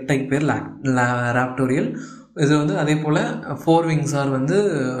 அந்த லெக் டைப் பேர் ராப்டோரியல். இது வந்து அதே போல் 4 விங்ஸ் ஆர் வந்து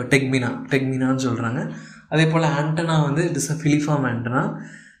டெக்மினான்னு சொல்கிறாங்க. அதே போல் ஆண்டனா வந்து it is a filiform antenna.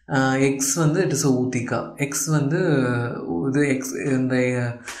 X வந்து இட் இஸ் அ ஊத்திகா. எக்ஸ் வந்து இது எக்ஸ்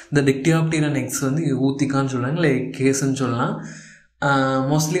இந்த டிக்டியோப்டிரன் எக்ஸ் வந்து ஊத்திகான்னு சொல்கிறாங்க, இல்லை கேஸ்ன்னு சொல்லலாம்.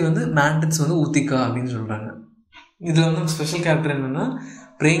 மோஸ்ட்லி வந்து மேண்ட்ரிட்ஸ் வந்து ஊத்திகா அப்படின்னு சொல்கிறாங்க. இதில் வந்து ஸ்பெஷல் கேரக்டர் என்னென்னா,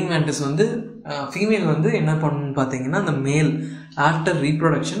 ப்ரேயிங் மேண்ட்ரிட்ஸ் வந்து ஃபீமேல் வந்து என்ன பண்ணணும்னு பார்த்தீங்கன்னா அந்த மேல் ஆஃப்டர்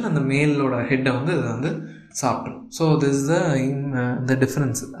ரீப்ரொடக்ஷன் அந்த மேலோட ஹெட்டை வந்து இதை வந்து சாப்பிட்ரும். So this is the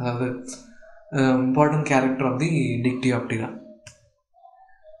difference, அதாவது important character of the டிக்டியோப்டிரா.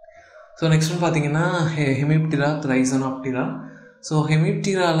 So next வந்து பார்த்தீங்கன்னா ஹெமிப்டிரா, த்ரைசனோப்டிரா. ஸோ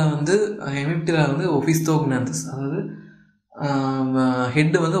ஹெமிப்டிரா வந்து ஒபிஸ்தோக்னாந்தஸ், அதாவது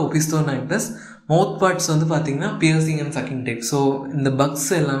ஹெட்டு வந்து ஒபிஸ்தோக்னாந்தஸ். மவுத் பார்ட்ஸ் வந்து பார்த்தீங்கன்னா piercing and sucking type. So இந்த பக்ஸ்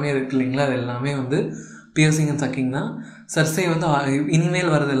எல்லாமே இருக்குது இல்லைங்களா, அது எல்லாமே வந்து பியர்சிங் அண்ட் சக்கிங் தான். சர்சை வந்து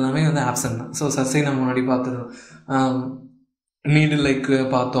இனிமேல் வர்றது எல்லாமே வந்து ஆப்சன்ட் தான். ஸோ சர்சை நம்ம முன்னாடி பார்த்துருந்தோம், நீடில் லைக்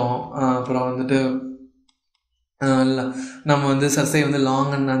பார்த்தோம். அப்புறம் வந்துட்டு இல்லை நம்ம வந்து சர்சை வந்து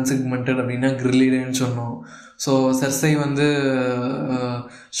லாங் அண்ட் அன்செக்மெண்டட் அப்படின்னா கிரில்லிடேன்னு சொன்னோம். ஸோ சர்சை வந்து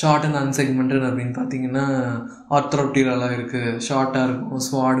ஷார்ட் அண்ட் அன்செக்மெண்டட் அப்படின்னு பார்த்தீங்கன்னா ஆர்த்ரோப்டிராலாம் இருக்குது, ஷார்ட்டாக இருக்கும்,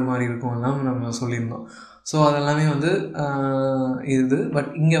 ஸ்வாடு மாதிரி இருக்கும், எல்லாம் நம்ம சொல்லியிருந்தோம். ஸோ அதெல்லாமே வந்து இது.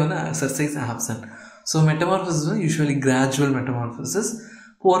 பட் இங்கே வந்து சர்சைஸ் ஆப்சன்ட். ஸோ மெட்டமார்ஃபசிஸ் வந்து யூஸ்வலி கிராஜுவல் மெட்டமார்ஃபசிஸ்.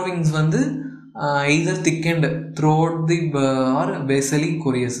 4 விங்ஸ் வந்து either thickened throughout the or basally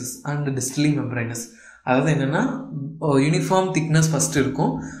coriaceous and distally membranous. அதாவது என்னென்னா யூனிஃபார்ம் திக்னஸ் ஃபஸ்ட்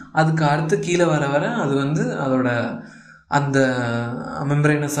இருக்கும், அதுக்கு அடுத்து கீழே வர அது வந்து அதோட அந்த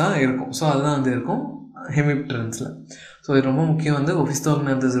மெம்பரேனஸாக இருக்கும். ஸோ அதுதான் வந்து இருக்கும் ஹெமிப்டரன்ஸில். ஸோ இது ரொம்ப முக்கியம். வந்து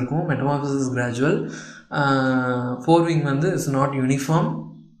ஒபிஸ்தோக்னாந்தஸ் இருக்கும், மெட்டமார்ஃபசிஸ் கிராஜுவல். 4 விங் வந்து இட்ஸ் நாட் யூனிஃபார்ம்,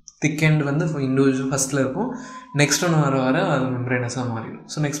 திக்கெண்ட் வந்து இண்டிவிஜுவல் ஃபஸ்ட்டில் இருக்கும், நெக்ஸ்ட் ஒன்று வர அது மெம்பரேனஸாக மாறிடும்.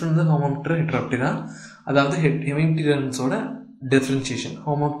 ஸோ நெக்ஸ்ட் வந்து ஹோமோப்டரா, ஹெட்ராப்டிரா. அதாவது ஹெமிப்டிரன்ஸோட டிஃப்ரென்ஷியேஷன்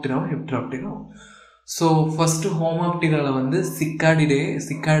ஹோமோப்டிராவும் ஹெட்ராப்டிராவும். ஸோ ஃபஸ்ட்டு ஹோமோப்டிராவில் வந்து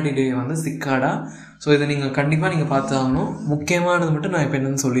சிக்காடிடே வந்து சிக்காடா. ஸோ இதை நீங்கள் கண்டிப்பாக நீங்கள் பார்த்தாகணும். முக்கியமானது மட்டும் நான் இப்போ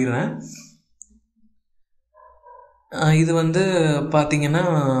என்னென்னு சொல்லிடுறேன். இது வந்து பார்த்திங்கன்னா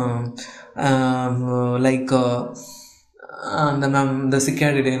லைக் இந்த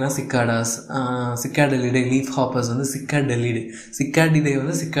சிக்காடிடேனா சிக்காடாஸ், சிக்காடெல்லிடே லீஃப் ஹாப்பர்ஸ் வந்து சிக்காடிடே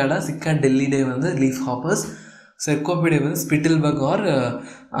வந்து சிக்காடா, சிக்காடெல்லிடே வந்து லீஃப் ஹாப்பர்ஸ். செர்கோபிடே வந்து ஸ்பிட்டில்பக் ஆர்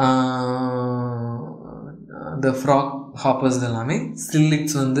த ஃப்ராக் ஹாப்பர்ஸ் எல்லாமே.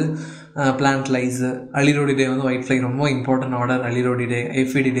 ஸ்டில்லிட்ஸ் வந்து பிளான்ட் லைஸ். அலிரோடிடே வந்து ஒயிட் ஃப்ளை, ரொம்ப இம்பார்ட்டன்ட் ஆர்டர். அலிரோடிடே,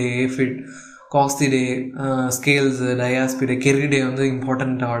 ஏஃபிட், காக்ஸிடே, ஸ்கேல்ஸ், டயாஸ்பிடே. கெரிடே வந்து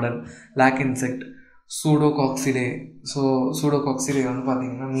important order. Lock insect, சூடோகாக்சிடே. So சூடோகாக்சிடே வந்து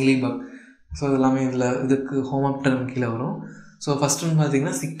பார்த்தீங்கன்னா மீலிபக். ஸோ இதெல்லாமே இதுக்கு ஹோமோப்டரன் கீழே வரும். ஸோ ஃபஸ்ட் ஒன்று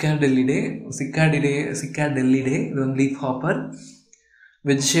பார்த்தீங்கன்னா சிக்காடெல்லிடே. இது வந்து லீஃப் ஹாப்பர்,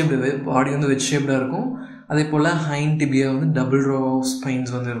 வெஜ் ஷேப்டு, பாடி வந்து வெஜ் ஷேப்டாக இருக்கும். அதே போல் ஹைண்ட் டிபியா வந்து டபுள் ரோ ஆஃப்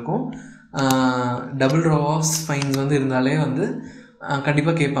ஸ்பைன்ஸ் வந்து இருக்கும். டபுள் ரோ ஆஃப் ஸ்பைன்ஸ் வந்து இருந்தாலே வந்து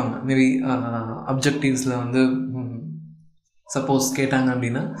கண்டிப்பாக கேட்பாங்க. மேபி அப்ஜெக்டிவ்ஸில் வந்து சப்போஸ் கேட்டாங்க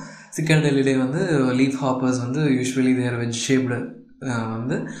அப்படின்னா சிக்காடெல்லிடே வந்து லீஃப் ஹாப்பர்ஸ் வந்து யூஸ்வலி தேர் வெஜ் ஷேப்டு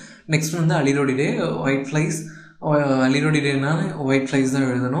வந்து நெக்ஸ்ட் வந்து அலிரோடிடே ஒயிட் ஃப்ளைஸ். அலிரோடிடேனா ஒயிட் ஃப்ளைஸ் தான்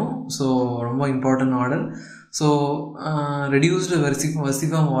எழுதணும். ஸோ ரொம்ப இம்பார்ட்டன்ட் ஆர்டர். ஸோ ரெடியூஸ்டு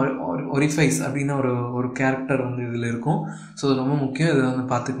வெர்சிஃபார்ம் ஒரிஃபைஸ் அப்படின்னு ஒரு கேரக்டர் வந்து இதில் இருக்கும். ஸோ அது ரொம்ப முக்கியம், இதை வந்து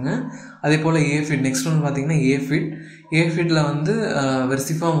பார்த்துக்குங்க. அதே போல் ஏஃபிட் நெக்ஸ்ட் ஒன்று பார்த்தீங்கன்னா ஏஃபிட்டில் வந்து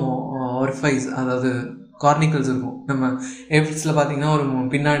வெர்சிஃபார்ம் ஒரிஃபைஸ், அதாவது கார்னிக்கல்ஸ் இருக்கும். நம்ம ஏஃபிட்ஸில் பார்த்தீங்கன்னா ஒரு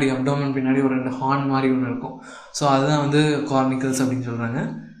பின்னாடி அப்டோமன் பின்னாடி ஒரு 2 ஹார்ன் மாதிரி ஒன்று இருக்கும். ஸோ அதுதான் வந்து கார்னிக்கல்ஸ் அப்படின்னு சொல்கிறாங்க.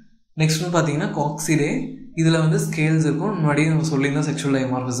 நெக்ஸ்ட் ஒன்று பார்த்தீங்கன்னா காக்சிடே. இதில் வந்து ஸ்கேல்ஸ் இருக்கும். முன்னாடியே நம்ம சொல்லியிருந்தோம் செக்ஷுவல்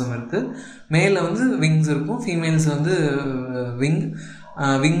டைமார்ஃபிசம் இருக்குது. மேலில் வந்து விங்ஸ் இருக்கும், ஃபீமேல்ஸ் வந்து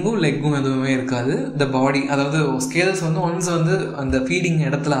விங்கும் லெக்கும் எதுவுமே இருக்காது. இந்த பாடி, அதாவது ஸ்கேல்ஸ் வந்து ஒன்ஸ் வந்து அந்த ஃபீடிங்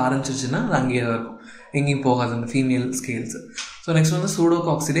இடத்துல ஆரம்பிச்சிச்சுன்னா அது அங்கேயே தான் இருக்கும், எங்கேயும் போகாது அந்த ஃபீமேல் ஸ்கேல்ஸ். ஸோ நெக்ஸ்ட் வந்து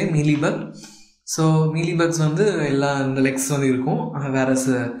சூடோகாக்சிடே மீலிபக். ஸோ மீலிபக்ஸ் வந்து எல்லா இந்த லெக்ஸ் வந்து இருக்கும், வேற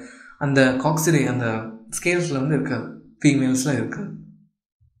அந்த காக்சிடே அந்த ஸ்கேல்ஸில் வந்து இருக்காது, ஃபீமேல்ஸில் இருக்காது.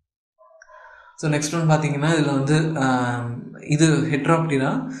 ஸோ நெக்ஸ்ட் ஒன்று பார்த்தீங்கன்னா இதில் வந்து இது ஹெட்ராப்டிரா,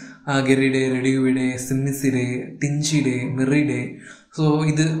 கெரிடே, ரெடியூவிடே, சிம்மிசிடே, டிஞ்சிடே, மிரிடே. ஸோ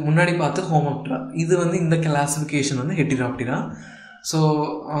இது முன்னாடி பார்த்து ஹோமோப்டிரா. இது வந்து இந்த கிளாஸிஃபிகேஷன் வந்து ஹெட்டிராப்டிரா. ஸோ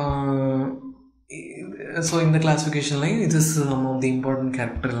இந்த கிளாஸிஃபிகேஷன்லையும் இது some of the important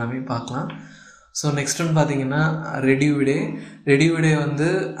character எல்லாமே பார்க்கலாம். ஸோ நெக்ஸ்ட் ஒன்று பார்த்தீங்கன்னா ரெடியூவிடே வந்து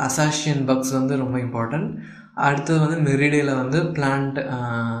அசாஷியன் பக்ஸ் வந்து ரொம்ப இம்பார்ட்டன்ட். அடுத்தது வந்து மெரிடேல வந்து பிளான்ட்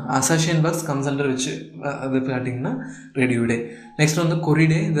அசாஷியன் பக்ஸ் கம்ஸ் வச்சு அது பார்த்தீங்கன்னா ரெடியூடே. நெக்ஸ்ட் வந்து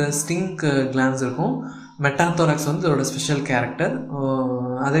கொரிடே, இந்த ஸ்டிங்க் கிளான்ஸ் இருக்கும். மெட்டாதோராக்ஸ் வந்து இதோட ஸ்பெஷல் கேரக்டர்.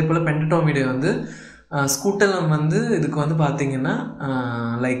 அதே போல் பென்டடோமிடே வந்து ஸ்கூட்டலம் வந்து இதுக்கு வந்து பார்த்தீங்கன்னா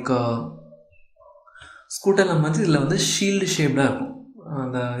லைக் ஸ்கூட்டலம் வந்து இதில் வந்து ஷீல்டு ஷேப்டாக இருக்கும்.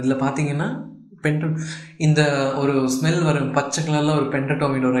 அந்த இதில் பார்த்தீங்கன்னா இந்த ஒரு ஸ்மெல் வரும், பச்சை கலரில் ஒரு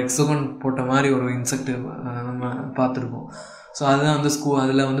பென்டடோமிட், ஒரு எக்ஸோகன் போட்ட மாதிரி ஒரு இன்செக்ட் நம்ம பார்த்துருக்கோம். ஸோ அதுதான் வந்து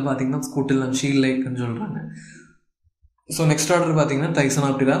அதில் வந்து பார்த்திங்கன்னா ஸ்கூட்டில் ஷீல் லைக்னு சொல்கிறாங்க. ஸோ நெக்ஸ்ட் ஆர்டர் பார்த்திங்கன்னா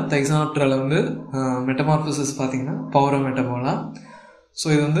தைசனாப்டிராவில் வந்து மெட்டமார்ஃபிசிஸ் பார்த்திங்கன்னா பௌரோமெட்டபோலா. ஸோ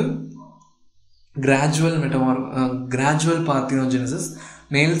இது வந்து gradual parthenogenesis,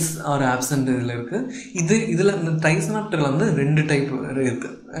 males R absent இதில் இருக்குது. இதில் இந்த டைசனாப்டரில் வந்து 2 டைப்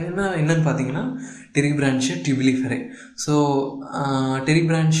இருக்குது. என்னன்னு பார்த்தீங்கன்னா டெரிபிரான்ஷியா, டியூபிலிஃபெரே. ஸோ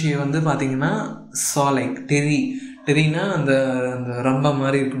டெரிபிரான்ஷியா வந்து பார்த்தீங்கன்னா லைக் டெரினா அந்த ரம்பா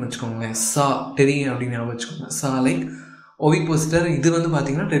மாதிரி இருக்குன்னு வச்சுக்கோங்களேன். டெரி அப்படின்னு வச்சுக்கோங்க. லைக் ஓவிபோசிட்டர். இது வந்து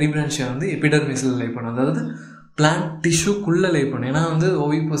பார்த்தீங்கன்னா டெரிபிரான்ஷியா வந்து எபிடர்மிஸில் லே பண்ணும், அதாவது பிளான்ட் டிஷ்யூக்குள்ளே லே பண்ணும். ஏன்னா வந்து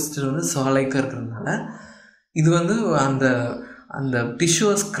ஓவிபோசிட்டர் வந்து லைக்காக இருக்கிறதுனால இது வந்து அந்த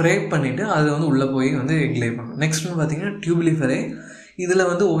டிஷ்யூவை ஸ்க்ரேப் பண்ணிவிட்டு அது வந்து உள்ளே போய் வந்து எக் லே பண்ணும். நெக்ஸ்ட் வந்து பார்த்தீங்கன்னா டியூபிலிஃபெரே. இதில்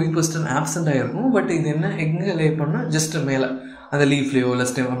வந்து ஓவிபோசிட்டர் ஆப்சண்ட் ஆகிருக்கும். பட் இது என்ன எங்கே லே பண்ணால் ஜஸ்ட் மேலே அந்த லீஃப்லேயோ இல்லை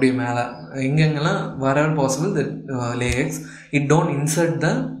ஸ்டெம் அப்படியே மேலே எங்கெங்கெல்லாம் வரவர் possible the Leh X. It don't insert த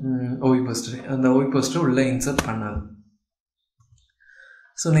ஓவிபோசிட்டர். அந்த ஓவிபோசிட்டர் உள்ளே இன்சர்ட் பண்ணாது.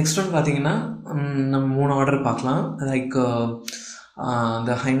 ஸோ நெக்ஸ்ட் ஒன்று பார்த்தீங்கன்னா நம்ம 3 ஆர்டர் பார்க்கலாம். லைக்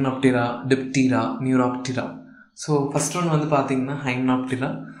இந்த ஹைம்னாப்டிரா, டிப்டீரா, நியூராப்டிரா. ஸோ ஃபஸ்ட் ஒன் வந்து பார்த்தீங்கன்னா ஹைம்னாப்டிரா.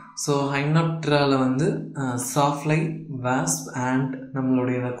 ஸோ ஹைம்னாப்டிராவில் வந்து சாஃப்ளை, வாஸ்ப், ஆண்ட்,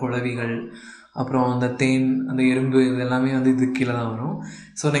 நம்மளுடைய குளவிகள், அப்புறம் அந்த தேன், அந்த எறும்பு, இது எல்லாமே வந்து இது கீழே தான் வரும்.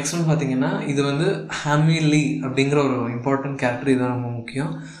 ஸோ நெக்ஸ்ட் ஒன் பார்த்தீங்கன்னா இது வந்து ஹாமிலி அப்படிங்கிற ஒரு இம்பார்ட்டன்ட் கேரக்டர், இதுதான் ரொம்ப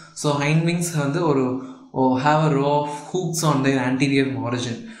முக்கியம். ஸோ ஹைன்விங்ஸ் வந்து have a row of hooks on their anterior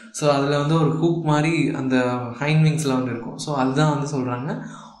margin. So அதில் வந்து ஒரு ஹூக் மாதிரி அந்த ஹைன்விங்ஸில் வந்து இருக்கும். ஸோ அதுதான் வந்து சொல்கிறாங்க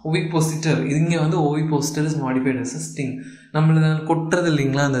ஓவிபோசிட்டர். இங்கே வந்து ஓவிபோசிட்டர் இஸ் மாடிஃபைட் அஸ் ஸ்டிங். நம்மள கொட்டுறது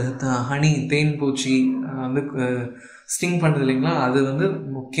இல்லைங்களா, அந்த ஹனி, தேன் பூச்சி வந்து ஸ்டிங் பண்ணுறது இல்லைங்களா, அது வந்து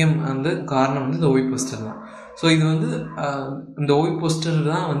முக்கியம் வந்து காரணம் வந்து இந்த ஓவிபோசிட்டர் தான். ஸோ இது வந்து இந்த ஓவிபோசிட்டர்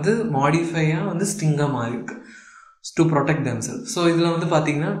தான் வந்து மாடிஃபையாக வந்து ஸ்டிங்காக மாறி இருக்கு டு ப்ரொடெக்ட் தெம்செல்ஸ். ஸோ இதில் வந்து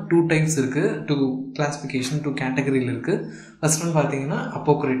பார்த்தீங்கன்னா 2 டைப்ஸ் இருக்குது, 2 கிளாஸிஃபிகேஷன், 2 கேட்டகரியில் இருக்குது. ஃபர்ஸ்ட் ஒன்று பார்த்தீங்கன்னா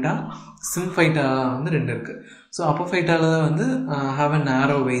அப்போக்ரிட்டா, சிம்ஃபைட்டா வந்து 2 இருக்குது. ஸோ அப்போஃபைட்டாவில் வந்து ஹாவ் அ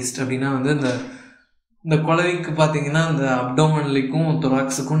நேரோ வேஸ்ட். அப்படின்னா வந்து இந்த குளவிக்கு பார்த்தீங்கன்னா அந்த அப்டோமன்லிக்கும்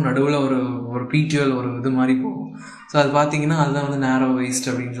தொராக்ஸுக்கும் நடுவில் ஒரு பீட்டியல் ஒரு இது மாதிரி போகும். ஸோ அது பார்த்தீங்கன்னா அதுதான் வந்து நேரோ வேஸ்ட்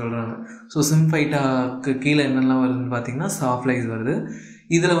அப்படின்னு சொல்கிறாங்க. ஸோ சிம்ஃபைட்டாக்கு கீழே என்னெல்லாம் வருதுன்னு பார்த்தீங்கன்னா சாஃப்ளைஸ் வருது.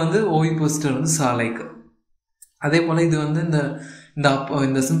 இதில் வந்து ஓவிபோசிட்டர் வந்து லைக். அதே போல் இது வந்து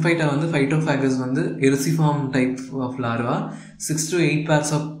இந்த சிம்ஃபைட்டா வந்து ஃபைட்டோஃபேகஸ் வந்து எரிசிஃபார்ம் type of larva. 6 to 8 pairs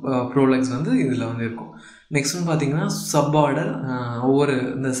of ப்ரோலெக்ஸ் வந்து இதில் வந்து இருக்கும். நெக்ஸ்ட் வந்து பார்த்தீங்கன்னா சப் ஆர்டர். ஒவ்வொரு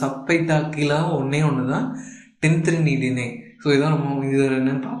இந்த சப்பைட்டா கீழே ஒன்று தான் டென்த்ரினிடினே. ஸோ இதான் இது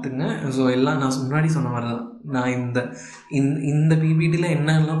என்னன்னு பார்த்துங்க. ஸோ எல்லாம் நான் முன்னாடி சொன்ன மாதிரி தான். நான் இந்த பிபிடியில்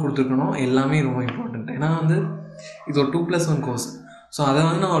என்னெல்லாம் கொடுத்துருக்கணும் எல்லாமே ரொம்ப இம்பார்ட்டண்ட். ஏன்னா வந்து இது ஒரு 2+1 கோர்ஸ். ஸோ அதை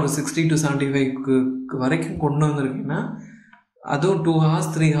வந்து நான் ஒரு 60 to 75 வரைக்கும் கொண்டு வந்திருக்கேன்னா அதுவும் 2 hours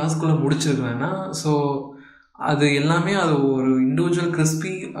 3 ஹார்ஸ்க்குள்ளே முடிச்சிருக்கிறேன்னா ஸோ அது எல்லாமே அது ஒரு இண்டிவிஜுவல்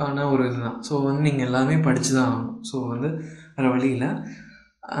கிறிஸ்பி ஆன ஒரு இதுதான். ஸோ வந்து நீங்கள் எல்லாமே படித்து தான் ஆகணும். ஸோ வந்து வேறு வழியில்.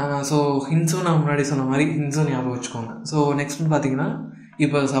 ஸோ ஹின்ஸும் நான் முன்னாடி சொன்ன மாதிரி ஹின்ஸும் ஞாபகம் வச்சுக்கோங்க. ஸோ நெக்ஸ்ட் பார்த்தீங்கன்னா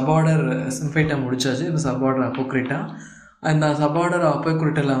இப்போ சபார்டர் சிம்ஃபைட்டா முடிச்சாச்சு. இப்போ சபார்டர் அப்போக்ரிட்டா. அந்த சபார்டர்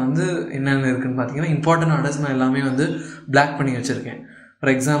அப்போக்ரிட்டாவில் வந்து என்னென்ன இருக்குதுன்னு பார்த்தீங்கன்னா இம்பார்ட்டன்ட் ஆர்டர்ஸ் நான் எல்லாமே வந்து பிளாக் பண்ணி வச்சுருக்கேன்.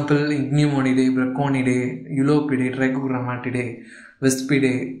 For example இக்னியூமோனிடே, பிரக்கோனிடே, யுலோபிடே, ட்ரைகோகிராமாட்டிடே,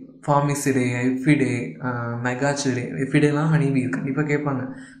 Vespidae, ஃபார்மிசிடே, எஃபிடே, மெகாச்சிலிடே. எஃபிடேலாம் ஹனிபி கண்டிப்பாக கேட்பாங்க.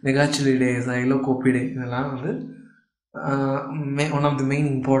 மெகாச்சிலிடே, சைலோகோப்பிடே, இதெல்லாம் வந்து one of the main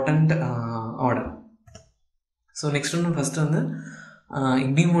important order. So next ஒன்று ஃபஸ்ட்டு வந்து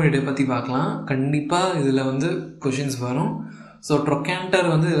இக்னியூமோனிடே பற்றி பார்க்கலாம். கண்டிப்பாக இதில் வந்து கொஷின்ஸ் வரும். ஸோ ட்ரொக்கேண்டர்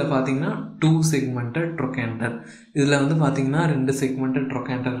வந்து இதில் பார்த்தீங்கன்னா 2 செக்மெண்டட் ட்ரொக்கேண்டர். இதில் வந்து பார்த்தீங்கன்னா 2 செக்மெண்டட்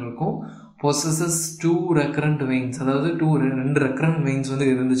ட்ரொக்கேண்டர் இருக்கும். பொசஸஸ் 2 ரெக்கரண்ட் வெயின்ஸ், அதாவது 2 ரெக்கரண்ட் வெயின்ஸ் வந்து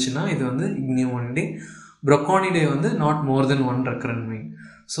இருந்துச்சுன்னா இது வந்து இக்னியூமோனிடே. ப்ரொக்கோனிடே வந்து not more then 1 recurrent vein.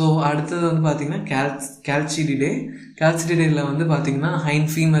 So அடுத்தது வந்து பார்த்தீங்கன்னா கேல்சிடிடே. கேல்சிடிடேயில் வந்து பார்த்தீங்கன்னா ஹைன்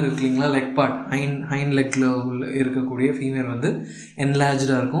ஃபீமர் இருக்கு இல்லைங்களா, லெக் பார்ட், ஹைன் லெக்கில் இருக்கக்கூடிய ஃபீமர் வந்து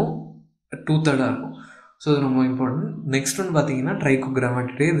என்லார்ஜாக இருக்கும், 2/3 இருக்கும். ஸோ இது ரொம்ப இம்பார்ட்டன்ட். நெக்ஸ்ட் ஒன்று பார்த்தீங்கன்னா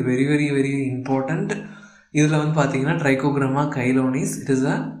ட்ரைகோகிராமாட்டிடே. இது வெரி வெரி வெரி இம்பார்ட்டண்ட். இதில் வந்து பார்த்தீங்கன்னா Trichogramma chilonis. It is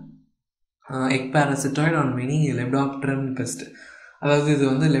a egg பேரசிட்டாய்டு on many லெப்டாப்டரன் best. அதாவது இது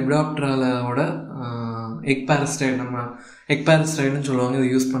வந்து லெப்டாப்டராலோட எக் பேரசிட்டாய்டு, நம்ம எக் பேரசிட்டாய்டுன்னு சொல்லுவாங்க, இதை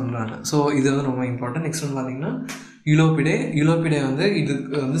யூஸ் பண்ணுறாங்க. ஸோ இது வந்து ரொம்ப இம்பார்ட்டன்ட். நெக்ஸ்ட் ஒன்று பார்த்தீங்கன்னா யுலோபிடே வந்து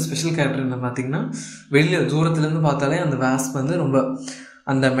இதுக்கு வந்து ஸ்பெஷல் கேரக்டர் என்ன பார்த்தீங்கன்னா, வெளியில் தூரத்துலேருந்து பார்த்தாலே அந்த வாஸ்ப் வந்து ரொம்ப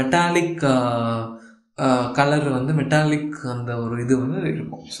அந்த மெட்டாலிக் கலர் வந்து மெட்டாலிக் அந்த ஒரு இது வந்து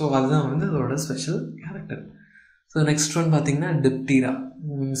இருக்கும். ஸோ அதுதான் வந்து அதோட special character. So next one பார்த்தீங்கன்னா டிப்டீரா.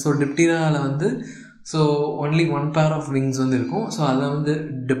 ஸோ டிப்டீராவில் வந்து so only 1 pair of wings வந்து இருக்கும். ஸோ அதை வந்து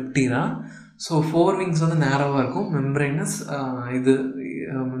டிப்டீரா. ஸோ 4 விங்ஸ் வந்து நேரோவாக இருக்கும். மெம்பரைனஸ்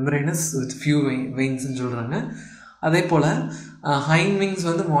வித் ஃபியூ வெயின்ஸ்ன்னு சொல்கிறாங்க. அதே போல் ஹைன் விங்ஸ்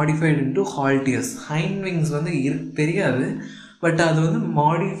வந்து மாடிஃபைடு இன்டு ஹால்டியஸ். ஹைன் விங்ஸ் வந்து தெரியாது, பட் அது வந்து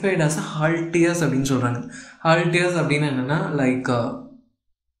மாடிஃபைட் ஆஸ் அ ஹால்டியஸ் அப்படின்னு சொல்கிறாங்க. ஹால்டியஸ் அப்படின்னா என்னென்னா லைக்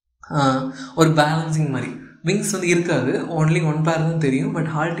ஒரு பேலன்சிங் மாதிரி. விங்ஸ் வந்து இருக்காது, ஒன்லி 1 pair தான் தெரியும். பட்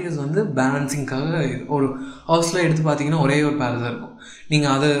ஹால்டியஸ் வந்து பேலன்சிங்காக ஒரு ஹவுஸில் எடுத்து பார்த்தீங்கன்னா ஒரே ஒரு பேர் தான் இருக்கும்.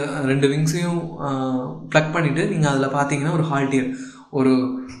 நீங்கள் அதை 2 விங்ஸையும் ப்ளக் பண்ணிவிட்டு நீங்கள் அதில் பார்த்தீங்கன்னா ஒரு ஹால்டியர், ஒரு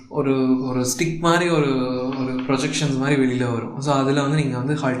ஒரு ஒரு ஸ்டிக் மாதிரி ஒரு ப்ரொஜெக்ஷன்ஸ் மாதிரி வெளியில் வரும். ஸோ அதில் வந்து நீங்கள்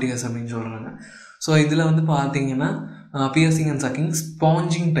வந்து ஹால்டியஸ் அப்படின்னு சொல்கிறாங்க. ஸோ இதில் வந்து பார்த்தீங்கன்னா piercing and sucking,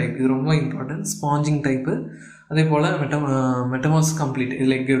 sponging type, இது ரொம்ப இம்பார்ட்டன்ட். Sponging type. அதே போல் மெட்டமாஸ் கம்ப்ளீட்.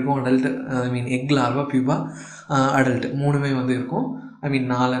 இதில் எக் இருக்கும், adult, egg, larva, pupa, adult 3மே வந்து இருக்கும்.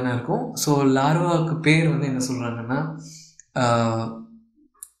 4 இருக்கும். ஸோ லார்வாவுக்கு பேர் வந்து என்ன சொல்கிறாங்கன்னா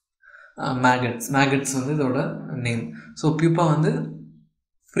மேகட்ஸ் வந்து இதோட நேம். ஸோ பியூப்பா வந்து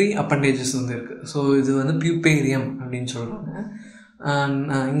ஃப்ரீ அப்பண்டேஜஸ் வந்து இருக்குது. ஸோ இது வந்து பியூப்பேரியம் அப்படின்னு சொல்கிறாங்க.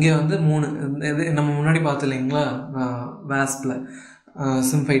 இங்கே வந்து 3 நம்ம முன்னாடி பார்த்து இல்லைங்களா வாஸ்பில்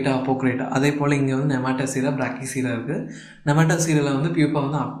சிம்ஃபைட்டா, அப்போக்ரைட்டா. அதே போல் இங்கே வந்து நெமாட்டோசீரா, பிராக்கிசீரா இருக்குது. நெமாட்டோசீராவில் வந்து பியூப்பா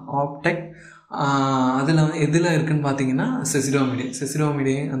வந்து ஆப்டெக். அதில் வந்து எதில் இருக்குதுன்னு பார்த்தீங்கன்னா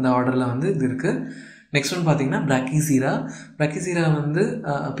செசிடோமிடே அந்த ஆர்டரில் வந்து இது இருக்குது. நெக்ஸ்ட் ஒன்று பார்த்தீங்கன்னா பிராக்கிசீரா வந்து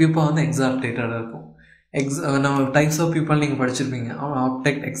பியூப்பா வந்து எக்ஸாக்டேட்டடாக இருக்கும். நம்ம டைப்ஸ் ஆஃப் பியூப்பால் நீங்கள் படிச்சிருப்பீங்க,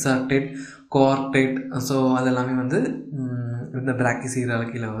 ஆப்டெக்ட், எக்ஸாக்டேட், கோஆர்டேட். ஸோ அதெல்லாமே வந்து இந்த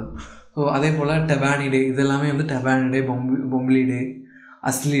பிராக்கிசீராவில் கீழே வரும். ஸோ அதே போல் டெபானிடே, இதெல்லாமே வந்து டெபானிடே, பொம்பிலிடே,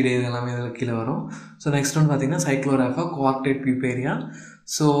 அஸ்லிடே, இதெல்லாமே இதில் கீழே வரும். ஸோ நெக்ஸ்ட் ஒன்று பார்த்தீங்கன்னா சைக்ளோராஃபா, கோஆர்டேட், பியூப்பேரியா.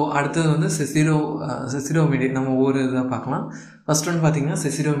 ஸோ அடுத்தது வந்து செசிடோமிடே. நம்ம ஒவ்வொரு இதாக பார்க்கலாம். ஃபர்ஸ்ட் ஒன்று பார்த்தீங்கன்னா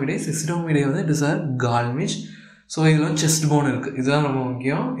செசிடோமிடே வந்து இட் இஸ் அ கால்மிஷ். ஸோ இதில் வந்து செஸ்ட் போன் இருக்குது, இதுதான் ரொம்ப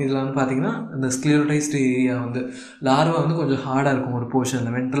முக்கியம். இதில் வந்து பார்த்தீங்கன்னா இந்த ஸ்க்ளியரோடைஸ்டு ஏரியா வந்து லார்வா வந்து கொஞ்சம் ஹார்டாக இருக்கும் ஒரு போர்ஷன்,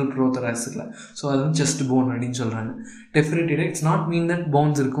 இந்த வென்ட்ரல் ப்ரோத்தராசில். ஸோ அது வந்து செஸ்ட் போன் அப்படின்னு சொல்கிறாங்க. டெஃபினிட்டிடே, it's not mean that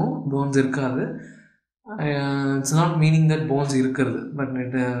bones இருக்கும், போன்ஸ் இருக்காது. It's not meaning that bones இருக்கிறது, பட்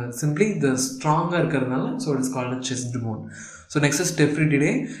இட் சிம்பிளி இது ஸ்ட்ராங்காக இருக்கிறதுனால so it is called chest phone. So next is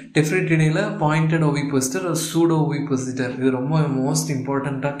டெஃப்ரிட்டிடேயில் pointed ஓவிபோசிட்டர், pseudo ஓவிபோசிட்டர். இது ரொம்ப மோஸ்ட்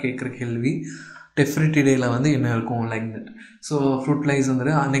இம்பார்ட்டண்ட்டாக கேட்குற கேள்வி. டெஃப்ரிட்டிடேயில் வந்து என்ன இருக்கும் like that. So fruit flies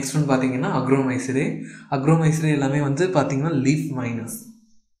வந்துட்டு. நெக்ஸ்ட் ஒன்று பார்த்தீங்கன்னா அக்ரோமைசிடே எல்லாமே வந்து பார்த்தீங்கன்னா leaf minus.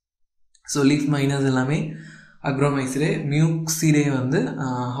 So leaf minus எல்லாமே அக்ரோமைசிடே. மியூக்சிடே வந்து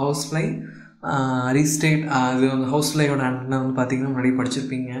ஹவுஸ் ஃப்ளை, அரிஸ்டேட். அது வந்து ஹவுஸ் ஃப்ளையோட ஆண்டனா வந்து பார்த்தீங்கன்னா முன்னாடி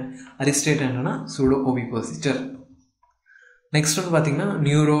படிச்சிருப்பீங்க. அரிஸ்டேட் ஆண்டனா சூடோ ஓவிபோசிட்டர். நெக்ஸ்ட் வந்து பார்த்தீங்கன்னா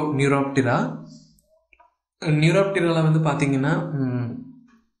நியூராப்டிராவில் வந்து பார்த்தீங்கன்னா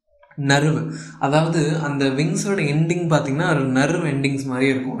நர்வு, அதாவது அந்த விங்ஸோட எண்டிங் பார்த்தீங்கன்னா ஒரு நர்வ் எண்டிங்ஸ் மாதிரி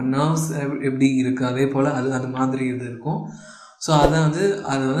இருக்கும். நர்வ்ஸ் எப்படி இருக்குது அதே போல் அது மாதிரி இது இருக்கும். ஸோ அது வந்து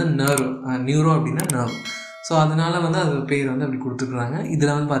நர்வ், நியூரோ அப்படின்னா நர்வ். ஸோ அதனால வந்து அது பேர் வந்து அப்படி கொடுத்துருக்குறாங்க.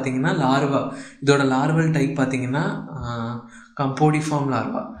 இதில் வந்து பார்த்தீங்கன்னா லார்வா, இதோட லார்வல் டைப் பார்த்தீங்கன்னா கம்போடிஃபார்ம்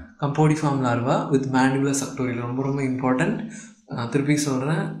லார்வா வித் மேண்டிபுலர் சக்டோரியல். ரொம்ப ரொம்ப இம்பார்ட்டண்ட். திருப்பி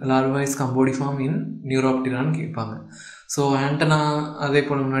சொல்கிறேன், லார்வா இஸ் கம்போடிஃபார்ம் இன் நியூரோப்டிரான்னு கேட்பாங்க. ஸோ ஆண்டனா அதே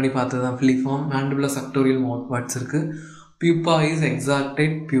போல் முன்னாடி பார்த்தது தான் ஃபிலிஃபார்ம். மேண்டிபுலர் சக்டோரியல் மவுத்பார்ட்ஸ் இருக்குது. Pupa is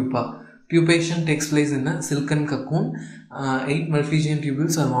எக்ஸாக்டேட் pupa. Pupation takes place in a silken cocoon. 8 Malpighian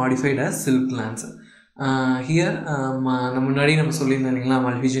tubules are modified as silk glands. Here நம்ம முன்னாடி நம்ம சொல்லியிருந்தோம் இல்லைங்களா,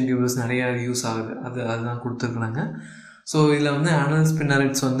 மல்பிஜியன் டியூபல்ஸ் நிறையா யூஸ் ஆகுது, அதுதான் கொடுத்துருக்குறாங்க. ஸோ இதில் வந்து ஆனல்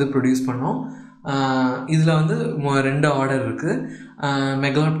ஸ்பின்னரிட்ஸ் வந்து ப்ரொடியூஸ் பண்ணோம். இதில் வந்து 2 ஆர்டர் இருக்குது,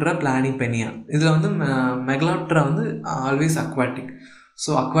 மெகலாப்டரா, பிளானிபெனியா. இதில் வந்து மெகலாப்டரா வந்து ஆல்வேஸ் அக்வாட்டிக்.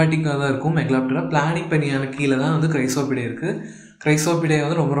 ஸோ அக்வாட்டிக்காக தான் இருக்கும் மெகலாப்டரா. பிளானிபெனியான கீழே தான் வந்து கிரைசோபிடே இருக்குது. கிரைசோபிடே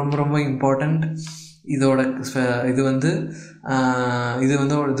வந்து ரொம்ப ரொம்ப ரொம்ப இம்பார்ட்டண்ட். இதோட இது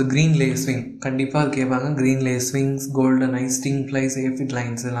வந்து ஒரு க்ரீன் லே ஸ்விங், கண்டிப்பாக அது கேட்பாங்க. க்ரீன் லே ஸ்விங்ஸ், கோல்டன் ஐ, ஸ்டிங் ஃப்ளைஸ், ஏஃபிட்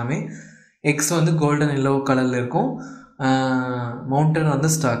லைன்ஸ் எல்லாமே. எக்ஸ் வந்து கோல்டன் எல்லோ கலரில் இருக்கும். மவுண்டன் வந்து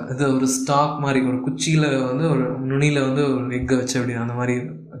ஸ்டாக், இது ஒரு ஸ்டாக் மாதிரி, ஒரு குச்சியில் வந்து ஒரு நுனியில் வந்து ஒரு எக்கை வச்சு அப்படி அந்த மாதிரி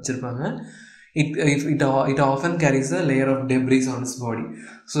வச்சுருப்பாங்க. It often carries a layer of debris on it's body.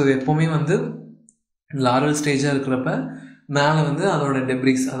 So இது எப்போவுமே வந்து லாரல் ஸ்டேஜாக இருக்கிறப்ப மேலே வந்து அதோட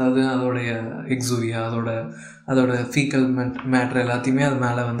டெப்ரிஸ், அதாவது அதோடைய எக்ஸூரியா, அதோட ஃபீக்கல் மேட்ரு எல்லாத்தையுமே அது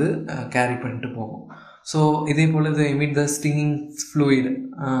மேலே வந்து கேரி பண்ணிட்டு போகும். ஸோ இதே போல் இது எமிட் த ஸ்டிங்கிங் ஃப்ளூயிட்,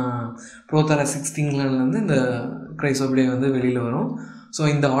 ப்ரோதாராசிக் ஸ்டிங்லேருந்து இந்த கிரைசோபிடே வந்து வெளியில் வரும். ஸோ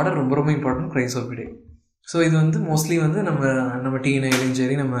இந்த ஆர்டர் ரொம்ப ரொம்ப இம்பார்ட்டன்ட், கிரைசோபிடே. ஸோ இது வந்து மோஸ்ட்லி வந்து நம்ம டிஎன்ஏலையும்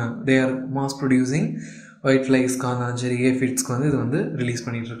சரி, நம்ம they are mass producing white ஃப்ளைஸ்க்காக இருந்தாலும் சரி, ஏஃபிட்ஸ்க்கு வந்து இது வந்து ரிலீஸ்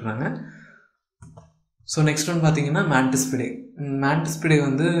பண்ணிகிட்ருக்குறாங்க. ஸோ நெக்ஸ்ட் ஒன் பார்த்தீங்கன்னா மேண்டிஸ்பிடே. மேண்டிஸ்பிடே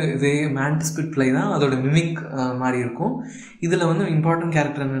வந்து இதே மேண்டிஸ்பிட் ஃப்ளை தான், அதோட மிமிக் மாதிரி இருக்கும். இதில் வந்து இம்பார்ட்டன்ட்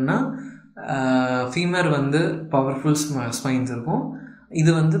கேரக்டர் என்னென்னா, ஃபீமர் வந்து பவர்ஃபுல் ஸ்பைன்ஸ் இருக்கும். இது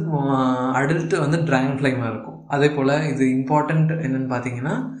வந்து அடல்ட் வந்து ட்ராகன் ஃப்ளை மாதிரி இருக்கும். அதே போல் இது இம்பார்ட்டண்ட் என்னென்னு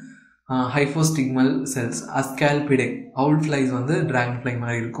பார்த்தீங்கன்னா, ஹைஃபோஸ்டிக்மல் செல்ஸ், அஸ்கால்பிடே, அவுல் ஃப்ளைஸ் வந்து ட்ராகன் ஃப்ளை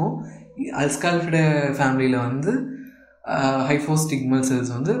மாதிரி இருக்கும். அஸ்கால்பிடே ஃபேமிலியில் வந்து ஹைஃபோஸ்டிக்மல்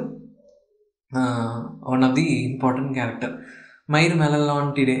செல்ஸ் வந்து one of the important character. மயிர்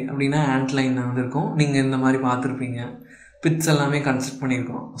மெலலான்டிடே அப்படின்னா ஆண்ட்லைன் வந்து இருக்கும், நீங்கள் இந்த மாதிரி பார்த்துருப்பீங்க. பிட்ஸ் எல்லாமே கன்ஸ்ட்ரக்ட்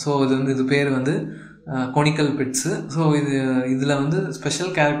பண்ணியிருக்கோம். ஸோ இது பேர் வந்து கொனிக்கல் பிட்ஸு. ஸோ இதில் வந்து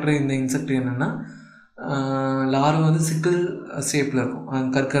ஸ்பெஷல் கேரக்டர் இந்த இன்செக்ட் என்னென்னா, லார்வா வந்து சிக்கிள் ஷேப்பில் இருக்கும்,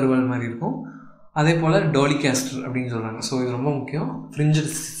 கற்கருவால் மாதிரி இருக்கும். அதே போல் டோலிகாஸ்டர் அப்படின்னு சொல்கிறாங்க. ஸோ இது ரொம்ப முக்கியம்.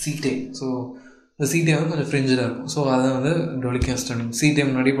 ஃப்ரிஞ்சட் சீட்டே, ஸோ இந்த சீட்டே வந்து கொஞ்சம் ஃப்ரிஞ்சடாக இருக்கும். ஸோ அதை வந்து டோலிகாஸ்டர் அப்படின்னு சீட்டே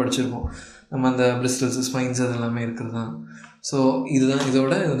முன்னாடி படிச்சிருக்கோம் நம்ம, அந்த பிளிஸ்டல்ஸ், ஸ்பைன்ஸ் அது எல்லாமே இருக்கிறது தான். ஸோ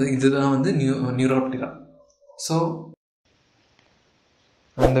இதுதான் வந்து நியூரோப்டிரா. ஸோ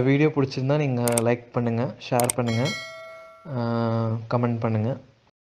அந்த வீடியோ பிடிச்சிருந்தா நீங்கள் லைக் பண்ணுங்கள், ஷேர் பண்ணுங்கள், கமெண்ட் பண்ணுங்கள்.